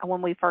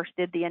when we first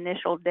did the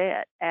initial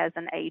debt as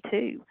an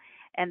A2.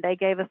 And they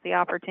gave us the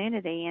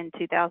opportunity in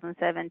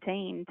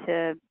 2017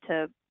 to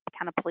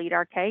kind of plead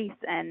our case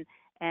and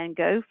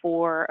go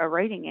for a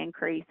rating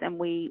increase. And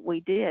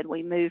we did.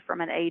 We moved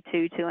from an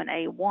A2 to an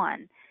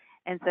A1.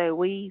 And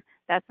so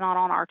that's not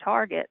on our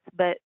targets,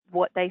 but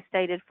what they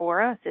stated for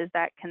us is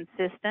that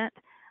consistent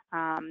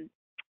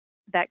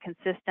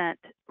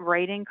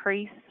rate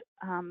increase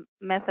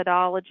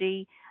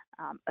methodology,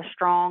 a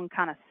strong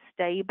kind of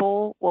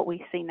stable, what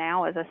we see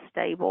now as a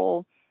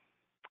stable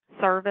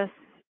service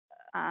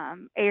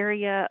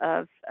area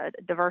of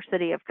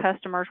diversity of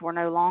customers. We're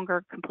no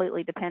longer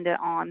completely dependent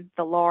on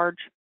the large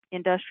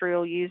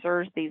industrial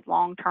users. These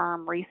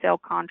long-term resale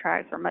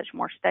contracts are much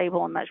more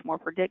stable and much more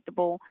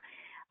predictable.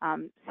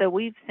 So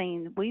we've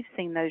seen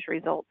those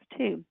results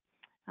too.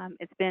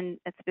 It's been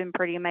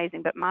pretty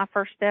amazing. But my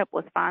first step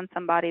was find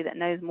somebody that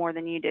knows more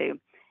than you do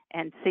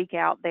and seek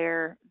out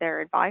their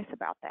advice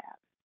about that.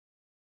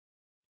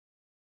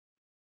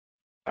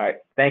 All right.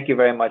 Thank you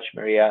very much,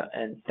 Maria.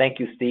 And thank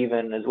you,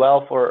 Stephen, as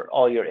well, for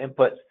all your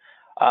inputs.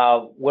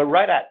 We're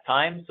right at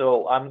time,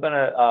 so I'm going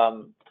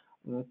to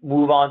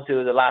move on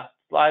to the last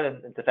slide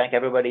and to thank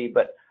everybody.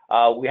 But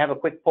we have a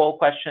quick poll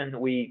question.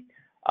 If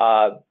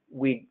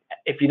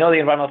you know the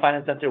Environmental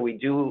Finance Center, we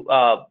do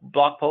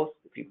blog posts.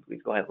 If you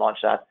please go ahead and launch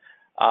that.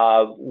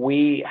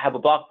 We have a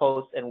blog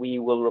post, and we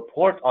will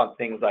report on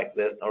things like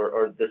this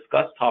or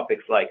discuss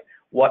topics like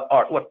what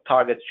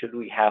targets should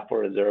we have for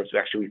reserves.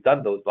 We've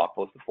done those blog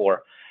posts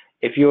before.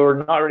 If you're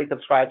not already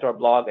subscribed to our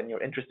blog and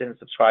you're interested in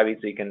subscribing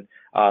so you can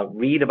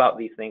read about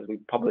these things, we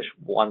publish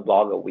one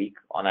blog a week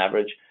on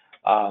average.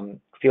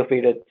 Feel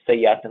free to say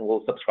yes and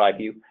we'll subscribe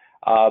you.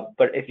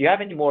 But if you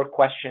have any more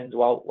questions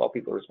while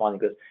people are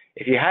responding to this,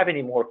 if you have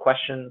any more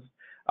questions,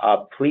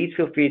 please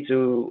feel free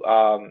to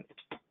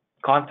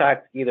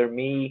contact either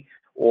me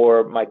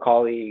or my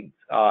colleagues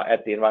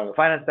at the Environmental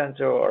Finance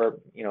Center, or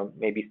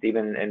maybe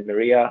Stephen and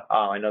Maria.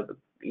 I know the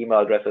email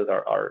addresses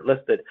are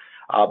listed,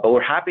 but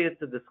we're happy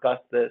to discuss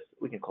this.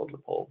 We can close the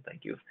poll.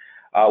 Thank you.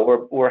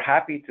 We're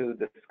happy to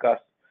discuss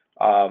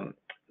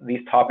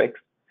these topics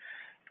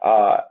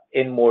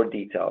in more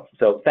detail.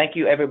 So thank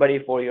you everybody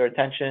for your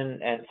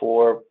attention and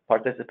for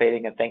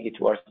participating, and thank you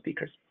to our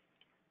speakers.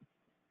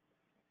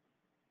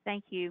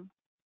 Thank you.